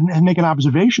make an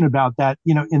observation about that,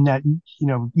 in that,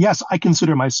 yes, I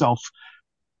consider myself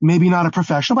maybe not a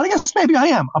professional, but I guess maybe I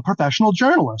am a professional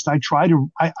journalist. I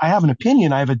have an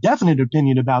opinion. I have a definite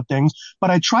opinion about things,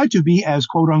 but I try to be as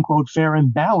quote unquote fair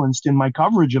and balanced in my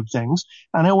coverage of things.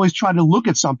 And I always try to look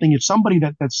at something. If somebody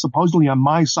that's supposedly on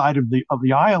my side of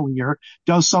the aisle here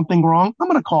does something wrong, I'm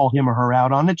going to call him or her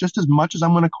out on it just as much as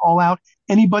I'm going to call out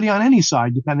anybody on any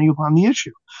side, depending upon the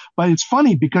issue. But it's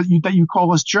funny that you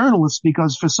call us journalists,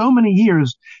 because for so many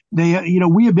years,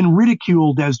 we have been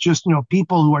ridiculed as just,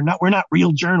 people who we're not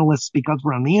real journalists because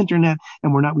we're on the internet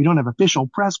and we don't have official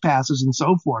press passes and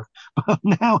so forth. But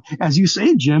now, as you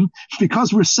say, Jim,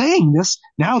 because we're saying this,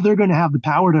 now they're going to have the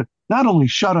power to not only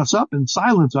shut us up and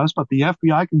silence us, but the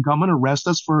FBI can come and arrest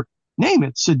us for, name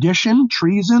it, sedition,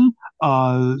 treason,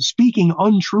 speaking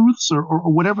untruths, or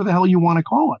whatever the hell you want to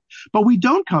call it. But we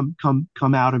don't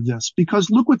come out of this, because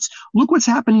look what's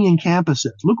happening in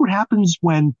campuses. Look what happens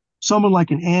when someone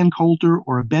like an Ann Coulter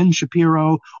or a Ben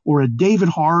Shapiro or a David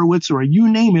Horowitz or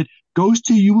you name it goes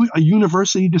to a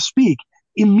university to speak.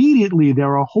 Immediately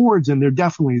there are hordes, and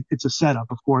it's a setup,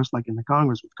 of course, like in the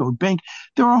Congress with Code Pink.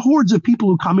 There are hordes of people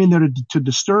who come in there to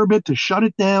disturb it, to shut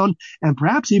it down, and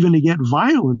perhaps even to get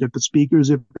violent at the speakers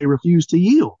if they refuse to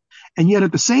yield. And yet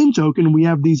at the same token, we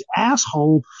have these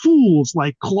asshole fools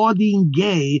like Claudine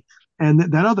Gay and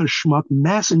that other schmuck,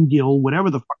 Massengill,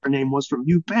 whatever the fuck her name was, from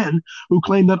UPenn, who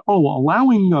claim that,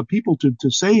 allowing people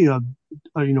to say,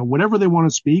 whatever they want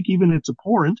to speak, even if it's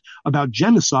abhorrent, about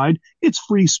genocide, it's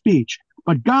free speech.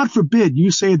 But God forbid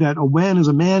you say that a man is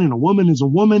a man and a woman is a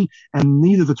woman, and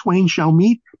neither the twain shall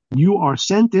meet. You are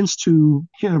sentenced to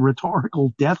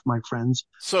rhetorical death, my friends.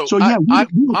 So yeah,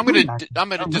 I'm going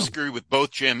to disagree with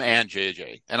both Jim and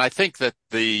JJ, and I think that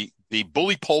the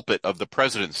bully pulpit of the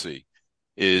presidency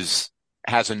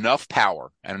has enough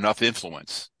power and enough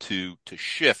influence to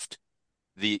shift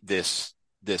this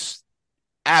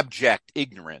abject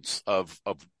ignorance of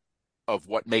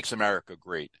what makes America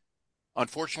great.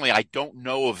 Unfortunately, I don't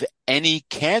know of any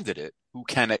candidate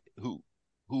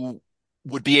who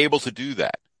would be able to do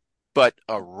that. But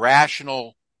a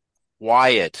rational,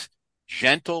 quiet,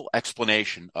 gentle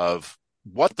explanation of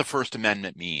what the First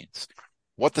Amendment means,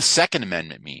 what the Second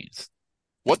Amendment means,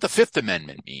 what the Fifth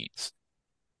Amendment means,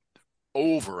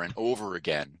 over and over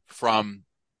again from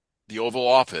the Oval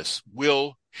Office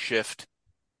will shift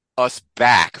us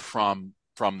back from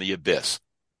the abyss.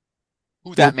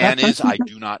 Who that man is, I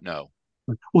do not know.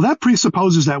 Well, that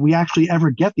presupposes that we actually ever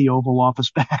get the Oval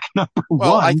Office back, number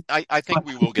one. I think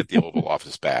we will get the Oval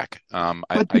Office back.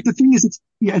 But the thing is,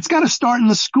 it's got to start in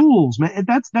the schools, man.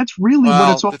 That's really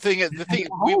what it's all. The thing,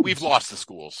 we've lost the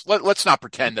schools. Let's not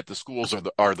pretend that the schools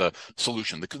are the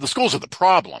solution. The schools are the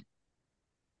problem.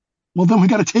 Well, then we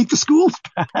got to take the schools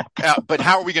back. But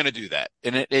how are we going to do that?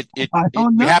 And I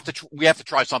don't know. we have to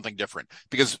try something different,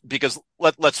 because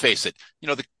let's face it,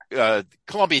 the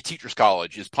Columbia Teachers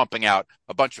College is pumping out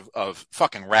a bunch of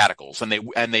fucking radicals, and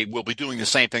they will be doing the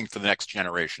same thing for the next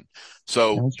generation.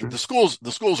 So the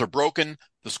schools are broken.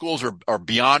 The schools are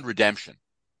beyond redemption.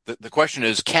 The question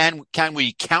is, can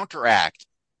we counteract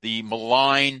the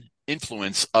malign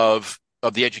influence of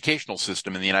the educational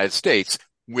system in the United States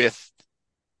with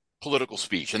political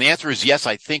speech? And the answer is yes,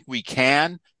 I think we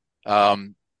can.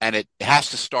 And it has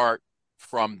to start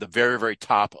from the very, very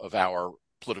top of our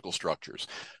political structures.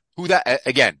 Who that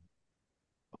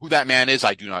man is,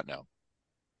 I do not know.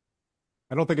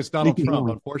 I don't think it's Donald Trump,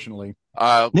 unfortunately.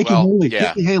 Nikki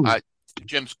Haley.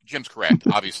 Jim's correct.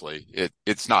 Obviously,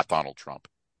 it's not Donald Trump.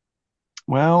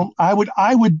 Well, I would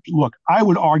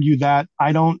argue that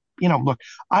I don't,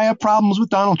 I have problems with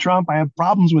Donald Trump. I have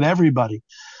problems with everybody.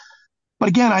 But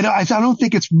again, I don't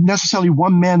think it's necessarily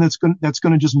one man that's going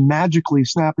to just magically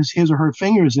snap his or her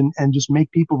fingers and just make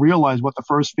people realize what the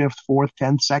first, fifth, fourth,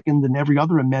 10th, second, and every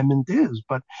other amendment is.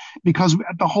 But because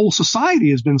the whole society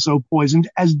has been so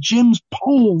poisoned, as Jim's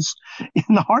polls in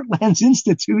the Heartland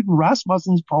Institute and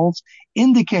Rasmussen's polls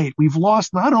indicate, we've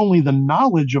lost not only the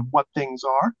knowledge of what things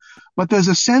are, but there's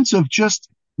a sense of just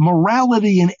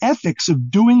morality and ethics of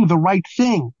doing the right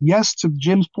thing. Yes, to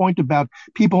Jim's point about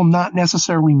people not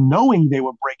necessarily knowing they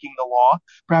were breaking the law.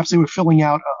 Perhaps they were filling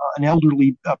out an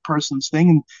elderly person's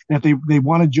thing. And if they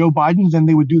wanted Joe Biden, then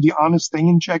they would do the honest thing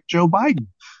and check Joe Biden.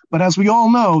 But as we all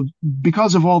know,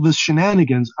 because of all this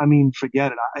shenanigans, I mean,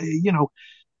 forget it.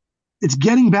 It's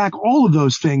getting back all of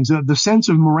those things, the sense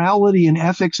of morality and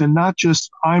ethics, and not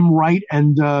just I'm right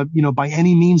and, by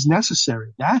any means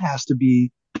necessary. That has to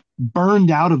be burned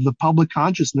out of the public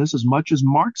consciousness as much as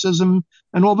Marxism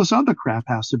and all this other crap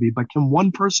has to be. But can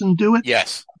one person do it?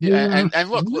 Yes. Yeah. And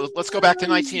look, let's go back to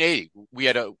 1980. We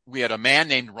had a man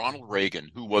named Ronald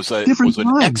Reagan who was an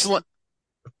excellent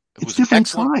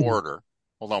orator.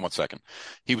 Hold on one second.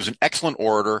 He was an excellent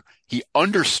orator. He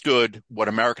understood what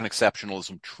American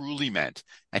exceptionalism truly meant,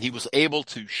 and he was able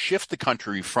to shift the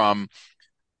country from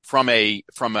a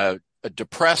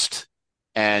depressed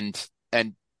and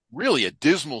really a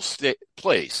dismal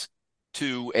place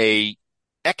to a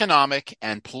economic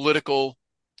and political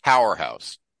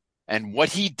powerhouse. And what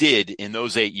he did in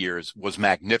those 8 years was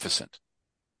magnificent.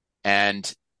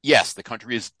 And yes, the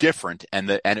country is different, and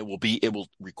it will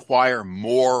require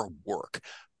more work.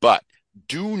 But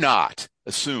do not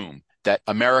assume that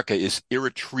America is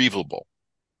irretrievable.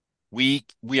 We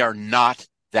are not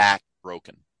that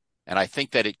broken. And I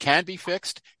think that it can be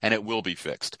fixed, and it will be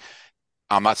fixed.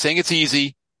 I'm not saying it's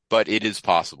easy, but it is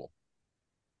possible.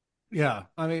 Yeah.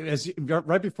 I mean,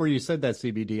 right before you said that,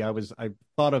 CBD, I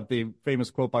thought of the famous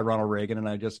quote by Ronald Reagan, and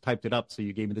I just typed it up. So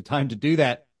you gave me the time to do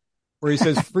that, where he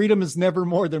says, freedom is never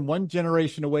more than one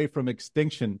generation away from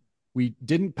extinction. We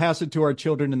didn't pass it to our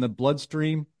children in the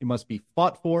bloodstream. It must be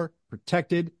fought for,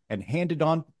 protected, and handed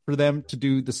on for them to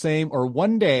do the same. Or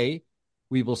one day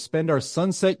we will spend our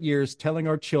sunset years telling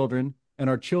our children and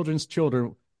our children's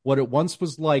children what it once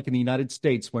was like in the United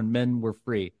States when men were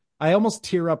free. I almost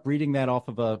tear up reading that off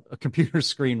of a computer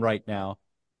screen right now.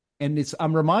 And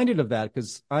I'm reminded of that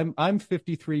because I'm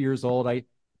 53 years old.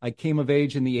 I came of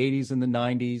age in the 80s and the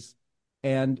 90s.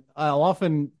 And I'll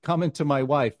often comment to my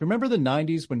wife, remember the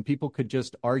 90s when people could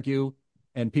just argue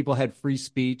and people had free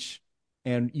speech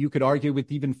and you could argue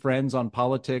with even friends on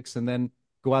politics and then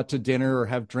go out to dinner or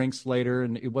have drinks later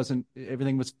and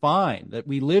everything was fine. That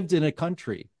we lived in a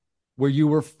country where you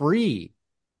were free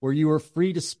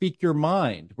to speak your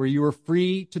mind, where you were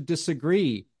free to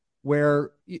disagree,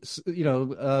 where,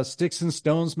 sticks and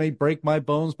stones may break my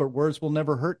bones, but words will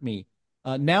never hurt me.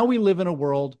 Now we live in a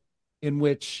world in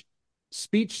which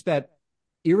speech that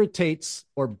irritates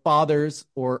or bothers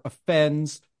or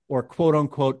offends or quote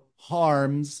unquote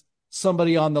harms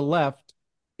somebody on the left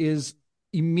is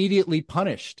immediately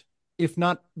punished, if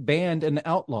not banned and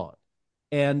outlawed.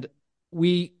 And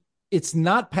it's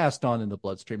not passed on in the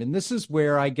bloodstream. And this is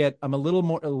where I'm a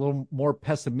little more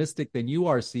pessimistic than you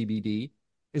are, CBD,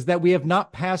 is that we have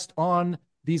not passed on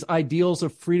these ideals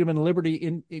of freedom and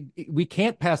liberty. We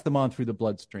can't pass them on through the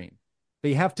bloodstream.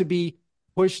 They have to be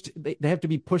pushed. They have to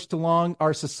be pushed along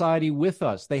our society with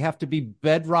us. They have to be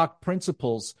bedrock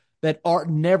principles that are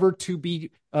never to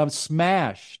be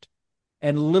smashed.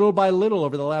 And little by little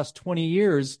over the last 20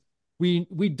 years,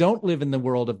 we don't live in the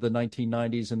world of the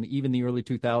 1990s and even the early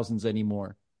 2000s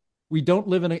anymore. We don't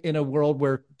live in a world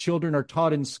where children are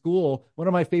taught in school. One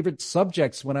of my favorite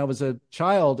subjects when I was a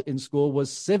child in school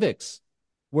was civics,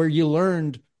 where you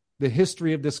learned the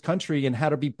history of this country and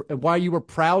why you were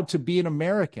proud to be an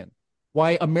American,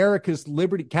 why America's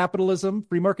liberty, capitalism,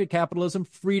 free market capitalism,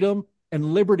 freedom,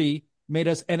 and liberty made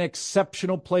us an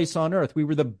exceptional place on earth. We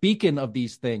were the beacon of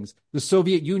these things. The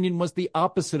Soviet Union was the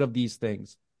opposite of these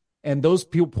things. And those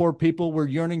poor people were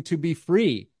yearning to be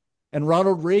free. And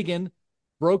Ronald Reagan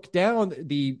broke down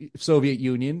the Soviet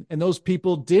Union, and those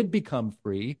people did become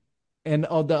free. And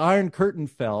the Iron Curtain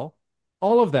fell,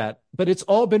 all of that. But it's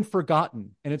all been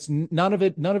forgotten. And it's none of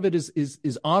it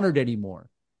is honored anymore.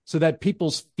 So that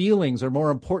people's feelings are more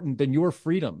important than your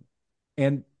freedom.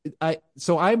 And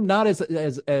I'm not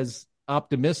as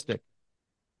optimistic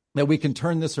that we can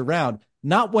turn this around.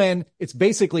 Not when it's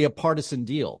basically a partisan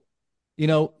deal.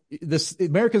 This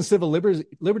American Civil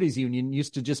Liberties Union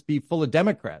used to just be full of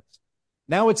Democrats.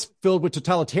 Now it's filled with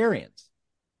totalitarians,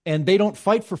 and they don't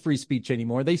fight for free speech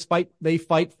anymore. They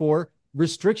fight for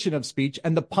restriction of speech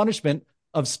and the punishment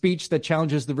of speech that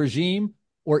challenges the regime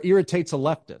or irritates a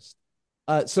leftist.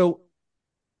 So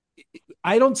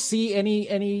I don't see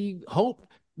any hope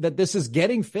that this is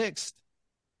getting fixed.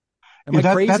 Am I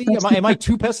that, crazy? Am I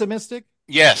too pessimistic?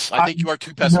 Yes, I think you are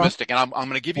too No, pessimistic. And I'm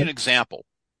going to give you an example.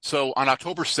 So on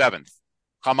October 7th,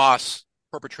 Hamas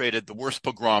perpetrated the worst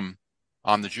pogrom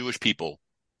on the Jewish people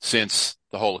since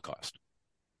the Holocaust.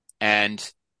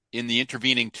 And in the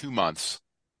intervening 2 months,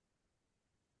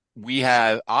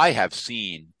 I have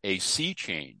seen a sea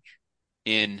change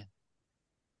in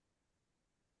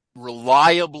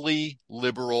reliably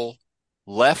liberal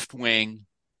left-wing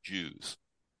Jews.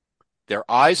 Their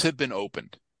eyes have been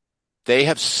opened. They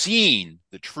have seen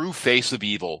the true face of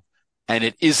evil, and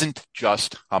it isn't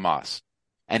just Hamas.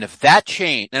 And if that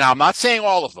change, and I'm not saying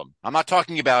all of them, I'm not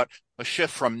talking about a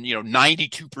shift from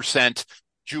 92%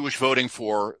 Jewish voting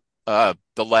for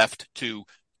the left to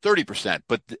 30%,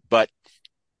 but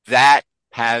that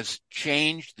has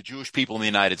changed the Jewish people in the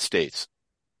United States.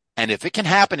 And if it can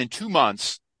happen in 2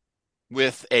 months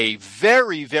with a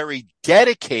very, very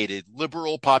dedicated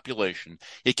liberal population,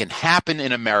 it can happen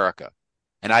in America.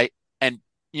 And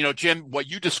Jim, what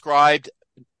you described,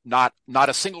 not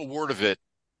a single word of it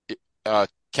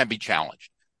can be challenged.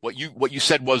 What you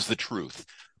said was the truth.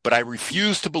 But I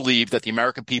refuse to believe that the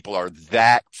American people are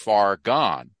that far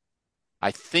gone.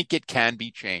 I think it can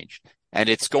be changed. And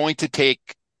it's going to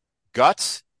take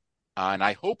guts, and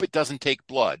I hope it doesn't take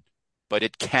blood, but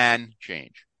it can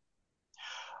change.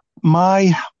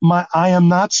 I am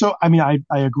not so, I mean, I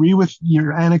agree with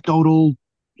your anecdotal,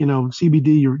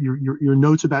 CBD, your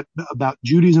notes about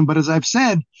Judaism. But as I've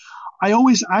said,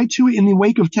 I too, in the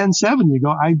wake of 10/7,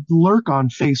 I lurk on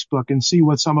Facebook and see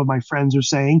what some of my friends are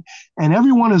saying. And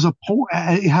everyone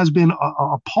has been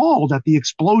appalled at the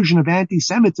explosion of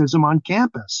anti-Semitism on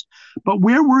campus. But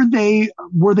where were they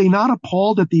not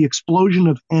appalled at the explosion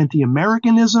of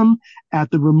anti-Americanism, at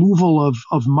the removal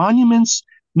of monuments?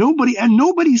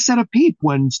 Nobody said a peep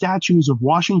when statues of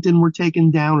Washington were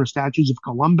taken down, or statues of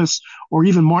Columbus, or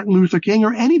even Martin Luther King,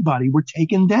 or anybody were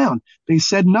taken down. They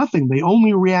said nothing. They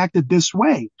only reacted this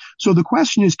way. So the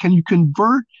question is, can you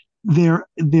convert their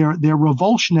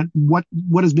revulsion at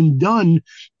what has been done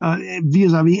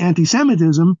vis-a-vis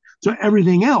anti-Semitism to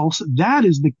everything else? That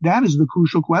is the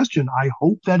crucial question. I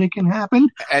hope that it can happen.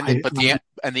 The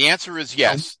answer is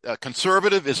yes. A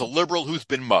conservative is a liberal who's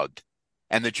been mugged.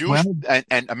 And the Jewish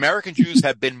and American Jews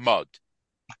have been mugged.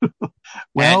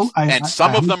 And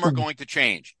some of them are going to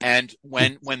change. And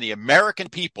when the American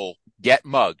people get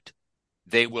mugged,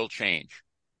 they will change.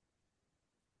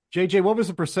 JJ, what was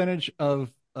the percentage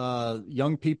of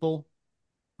young people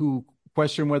who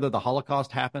question whether the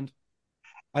Holocaust happened?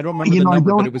 I don't remember the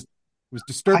number, but it was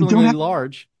disturbingly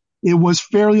large. It was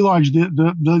fairly large.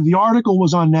 The article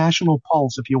was on National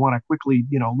Pulse, if you want to quickly,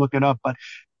 look it up. But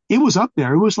it was up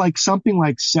there. It was like something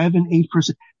like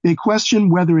 7-8%. They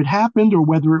questioned whether it happened or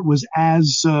whether it was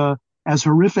as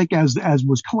horrific as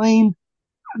was claimed.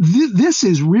 This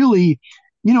is really,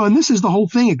 and this is the whole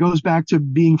thing. It goes back to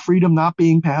being freedom not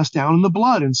being passed down in the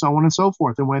blood, and so on and so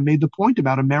forth. And when I made the point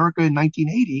about America in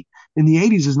 1980, in the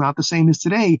 80s is not the same as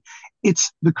today.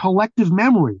 It's the collective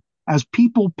memory. As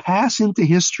people pass into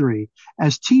history,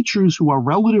 as teachers who are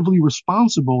relatively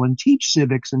responsible and teach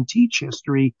civics and teach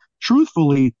history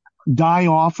truthfully die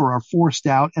off or are forced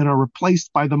out and are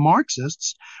replaced by the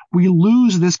Marxists, we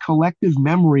lose this collective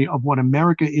memory of what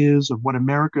America is, of what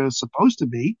America is supposed to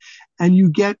be. And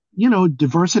you get,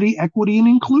 diversity, equity, and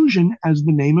inclusion as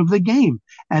the name of the game.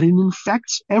 And it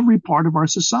infects every part of our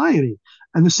society.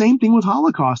 And the same thing with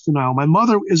Holocaust denial. My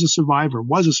mother was a survivor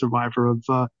of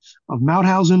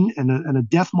Mauthausen and a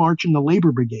death march in the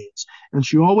labor brigades. And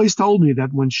she always told me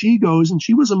that when she goes, and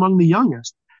she was among the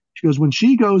youngest, she goes, when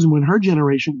she goes and when her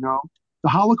generation go, the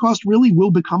Holocaust really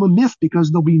will become a myth because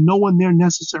there'll be no one there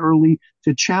necessarily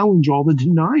to challenge all the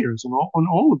deniers on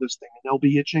all of this thing. And they'll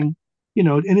be itching,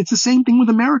 and it's the same thing with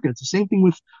America. It's the same thing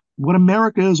with what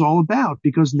America is all about,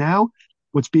 because now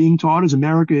what's being taught is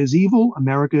America is evil,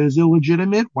 America is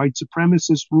illegitimate, white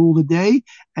supremacists rule the day,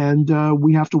 and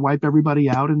we have to wipe everybody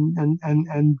out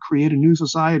and create a new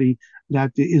society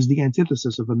that is the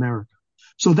antithesis of America.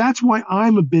 So that's why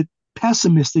I'm a bit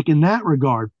pessimistic in that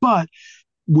regard. But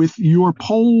with your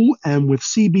poll and with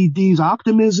CBD's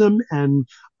optimism and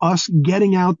us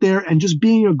getting out there and just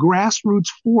being a grassroots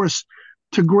force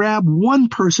to grab one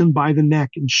person by the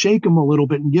neck and shake him a little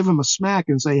bit and give him a smack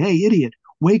and say, hey, idiot,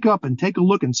 wake up and take a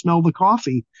look and smell the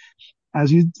coffee.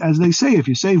 As they say, if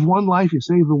you save one life, you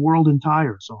save the world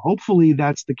entire. So hopefully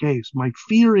that's the case. My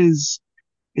fear is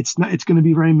it's going to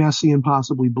be very messy and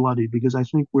possibly bloody, because I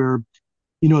think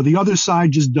the other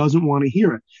side just doesn't want to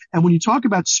hear it. And when you talk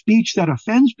about speech that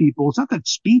offends people, it's not that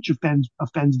speech offends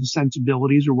the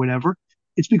sensibilities or whatever.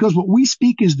 It's because what we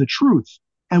speak is the truth.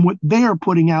 And what they are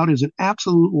putting out is an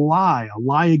absolute lie, a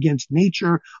lie against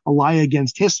nature, a lie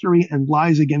against history, and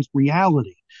lies against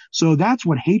reality. So that's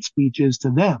what hate speech is to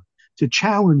them, to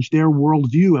challenge their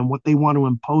worldview and what they want to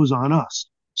impose on us.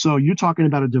 So you're talking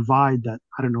about a divide that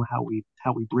I don't know how we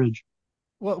bridge.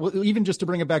 Well, even just to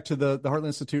bring it back to the Heartland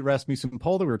Institute Rasmussen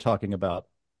poll that we were talking about,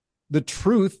 the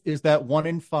truth is that 1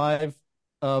 in 5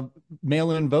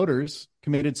 mail-in voters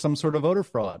committed some sort of voter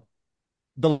fraud.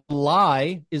 The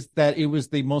lie is that it was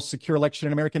the most secure election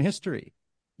in American history.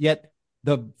 Yet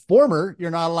the former,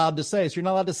 you're not allowed to say. So you're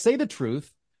not allowed to say the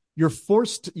truth.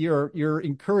 You're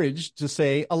encouraged to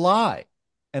say a lie,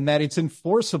 and that it's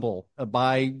enforceable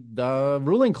by the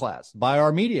ruling class, by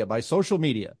our media, by social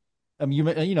media.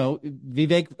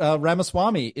 Vivek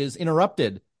Ramaswamy is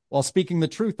interrupted while speaking the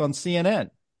truth on CNN.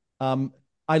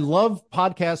 I love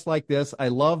podcasts like this. I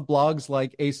love blogs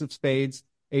like Ace of Spades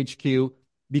HQ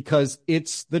because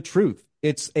it's the truth.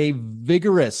 It's a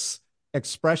vigorous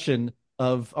expression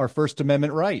of our First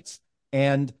Amendment rights.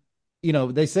 And,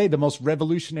 they say the most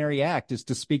revolutionary act is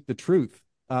to speak the truth.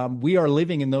 We are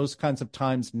living in those kinds of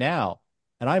times now,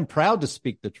 and I'm proud to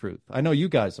speak the truth. I know you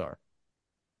guys are.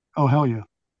 Oh, hell yeah.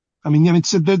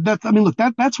 Look,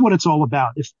 that's what it's all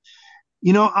about. If,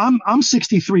 I'm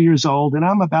 63 years old and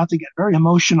I'm about to get very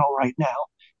emotional right now.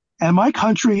 And my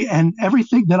country and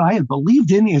everything that I had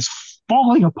believed in is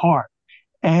falling apart.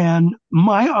 And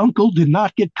my uncle did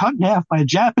not get cut in half by a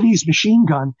Japanese machine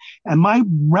gun. And my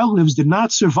relatives did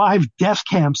not survive death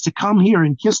camps to come here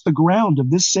and kiss the ground of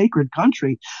this sacred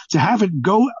country, to have it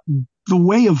go the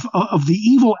way of the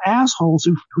evil assholes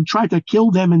who tried to kill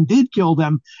them and did kill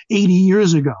them 80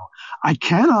 years ago. I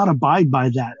cannot abide by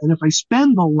that. And if I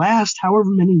spend the last however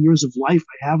many years of life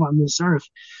I have on this earth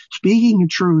speaking the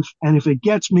truth, and if it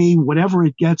gets me, whatever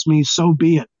it gets me, so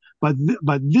be it. But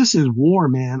this is war,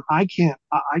 man. I can't,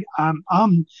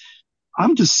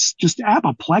 I'm just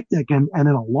apoplectic and at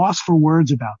a loss for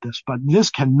words about this, but this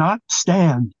cannot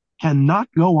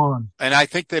go on. And I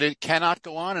think that it cannot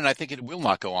go on, and I think it will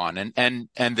not go on. And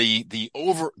the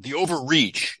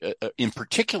overreach, in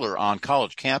particular on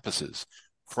college campuses,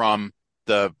 from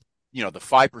the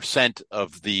 5%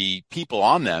 of the people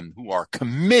on them who are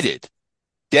committed,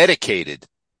 dedicated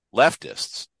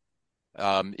leftists,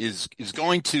 is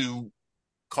going to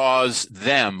cause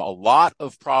them a lot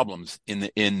of problems in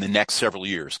the next several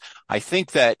years. I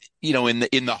think that, in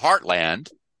the heartland,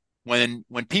 when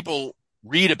people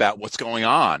read about what's going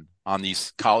on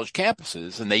these college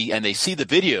campuses and they see the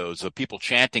videos of people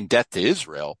chanting death to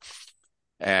Israel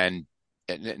and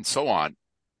so on,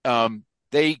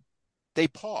 they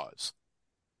pause.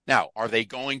 Now, are they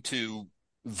going to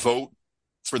vote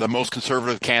for the most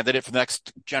conservative candidate for the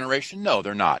next generation? No,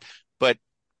 they're not. But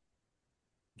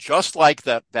just like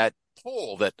that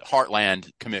poll that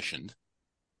Heartland commissioned,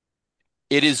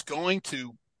 it is going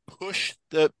to push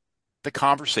the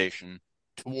conversation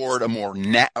toward a more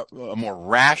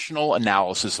rational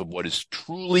analysis of what is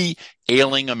truly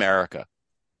ailing America.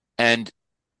 And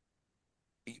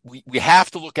we have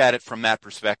to look at it from that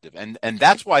perspective. And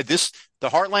that's why the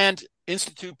Heartland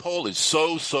Institute poll is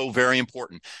so very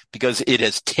important, because it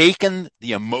has taken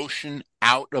the emotion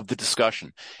out of the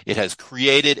discussion. It has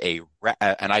created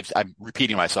and I'm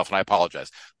repeating myself and I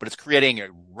apologize, but it's creating a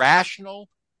rational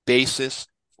basis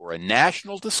for a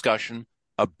national discussion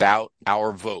about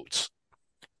our votes.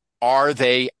 Are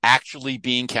they actually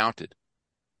being counted?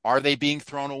 Are they being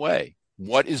thrown away?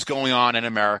 What is going on in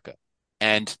America?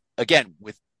 And again,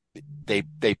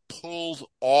 they pulled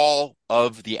all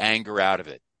of the anger out of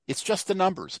it. It's just the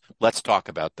numbers. Let's talk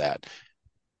about that.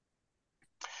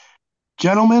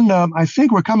 Gentlemen, I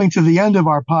think we're coming to the end of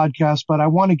our podcast, but I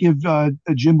want to give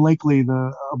Jim Blakely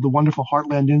of the wonderful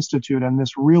Heartland Institute and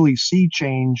this really sea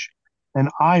change and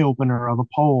eye opener of a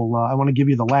poll. I want to give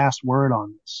you the last word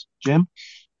on this. Jim?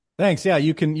 Thanks. Yeah,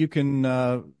 you can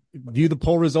view the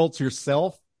poll results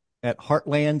yourself at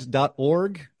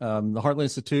heartland.org. The Heartland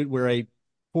Institute, we're a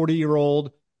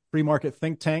 40-year-old free market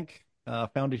think tank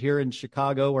founded here in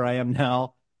Chicago, where I am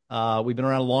now. We've been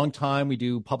around a long time. We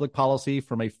do public policy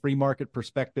from a free market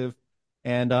perspective.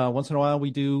 And once in a while, we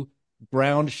do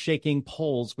ground-shaking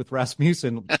polls with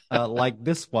Rasmussen like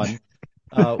this one,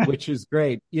 which is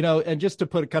great. And just to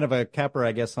put kind of a capper,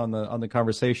 I guess, on the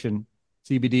conversation,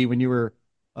 CBD, when you were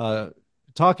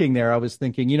talking there, I was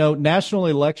thinking, national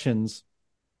elections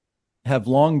have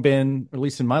long been, or at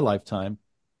least in my lifetime,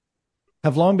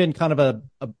 have long been kind of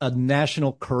a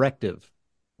national corrective,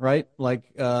 right?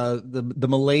 Like the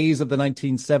malaise of the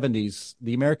 1970s,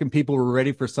 the American people were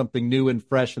ready for something new and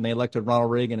fresh, and they elected Ronald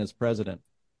Reagan as president.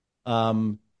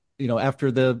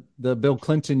 After the Bill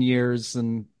Clinton years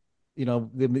and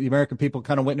the American people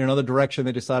kind of went in another direction.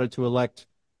 They decided to elect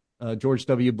George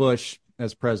W. Bush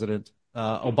as president.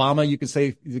 Obama,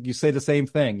 you say the same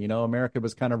thing. America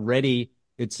was kind of ready,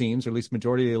 it seems, or at least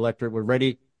majority of the electorate were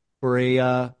ready for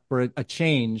a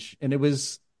change. And it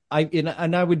was,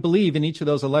 I would believe in each of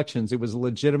those elections, it was a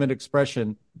legitimate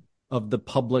expression of the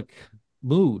public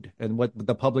mood and what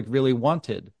the public really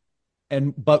wanted.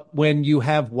 But when you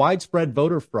have widespread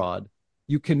voter fraud,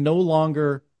 you can no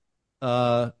longer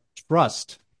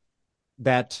trust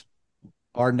that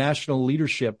our national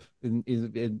leadership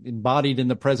embodied in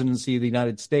the presidency of the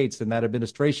United States and that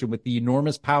administration, with the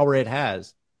enormous power it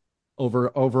has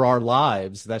over our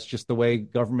lives. That's just the way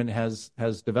government has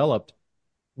developed.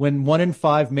 When 1 in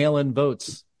 5 mail-in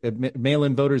voters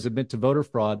admit to voter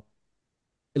fraud,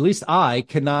 at least I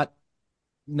cannot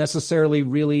necessarily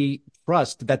really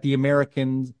trust that the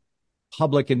American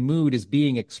public and mood is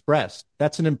being expressed.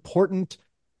 That's an important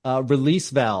release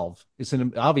valve,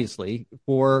 obviously,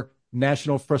 for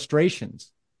national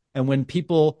frustrations. And when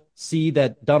people see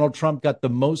that Donald Trump got the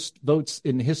most votes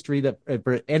in history that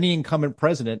any incumbent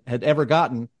president had ever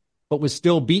gotten, but was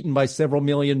still beaten by several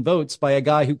million votes by a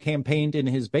guy who campaigned in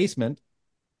his basement,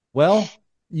 well,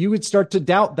 you would start to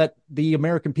doubt that the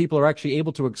American people are actually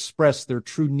able to express their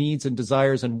true needs and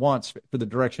desires and wants for the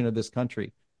direction of this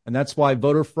country. And that's why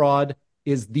voter fraud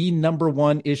is the number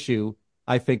one issue,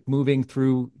 I think, moving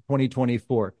through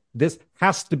 2024. This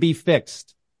has to be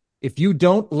fixed. If you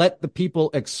don't let the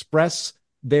people express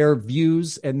their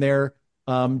views and their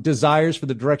desires for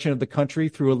the direction of the country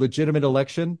through a legitimate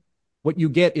election, what you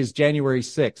get is January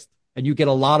 6th, and you get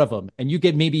a lot of them, and you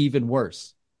get maybe even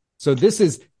worse. So this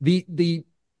is the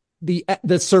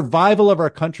survival of our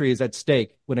country is at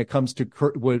stake when it comes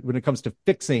to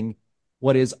fixing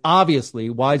what is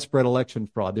obviously widespread election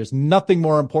fraud. There's nothing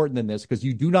more important than this, because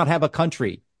you do not have a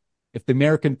country if the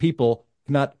American people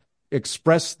cannot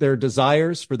express their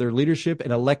desires for their leadership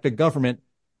and elect a government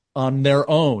on their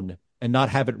own and not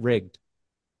have it rigged.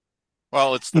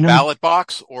 Well, it's the ballot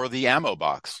box or the ammo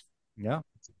box. Yeah,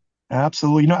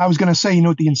 absolutely. I was going to say,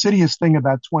 what the insidious thing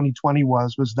about 2020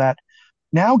 was that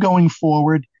now going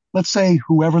forward, let's say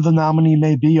whoever the nominee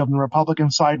may be on the Republican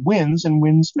side wins,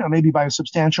 maybe by a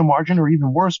substantial margin, or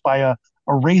even worse, by a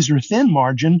razor thin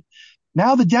margin.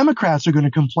 Now the Democrats are going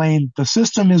to complain the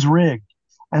system is rigged.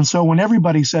 And so when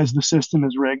everybody says the system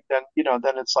is rigged, then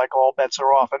it's like all bets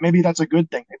are off. And maybe that's a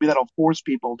good thing. Maybe that'll force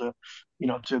people to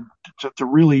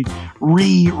really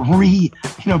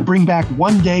bring back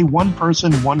one day, one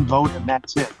person, one vote, and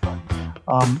that's it. But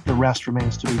the rest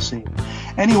remains to be seen.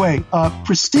 Anyway,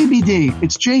 for CBD,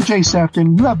 it's JJ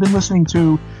Sefton. You have been listening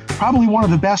to probably one of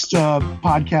the best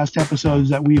podcast episodes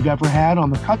that we've ever had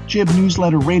on the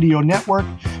CutJibNewsletter Radio Network.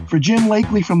 For Jim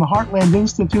Lakely from the Heartland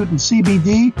Institute and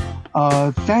CBD,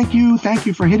 thank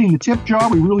you for hitting the tip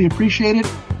jar. We really appreciate it,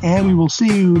 and we will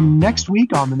see you next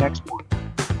week on the next one.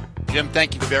 Jim,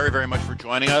 thank you very, very much for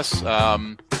joining us.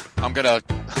 I'm gonna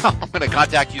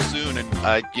contact you soon, and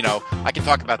I can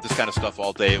talk about this kind of stuff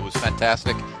all day. It was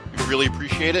fantastic. We really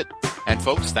appreciate it, and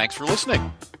folks, thanks for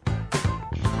listening.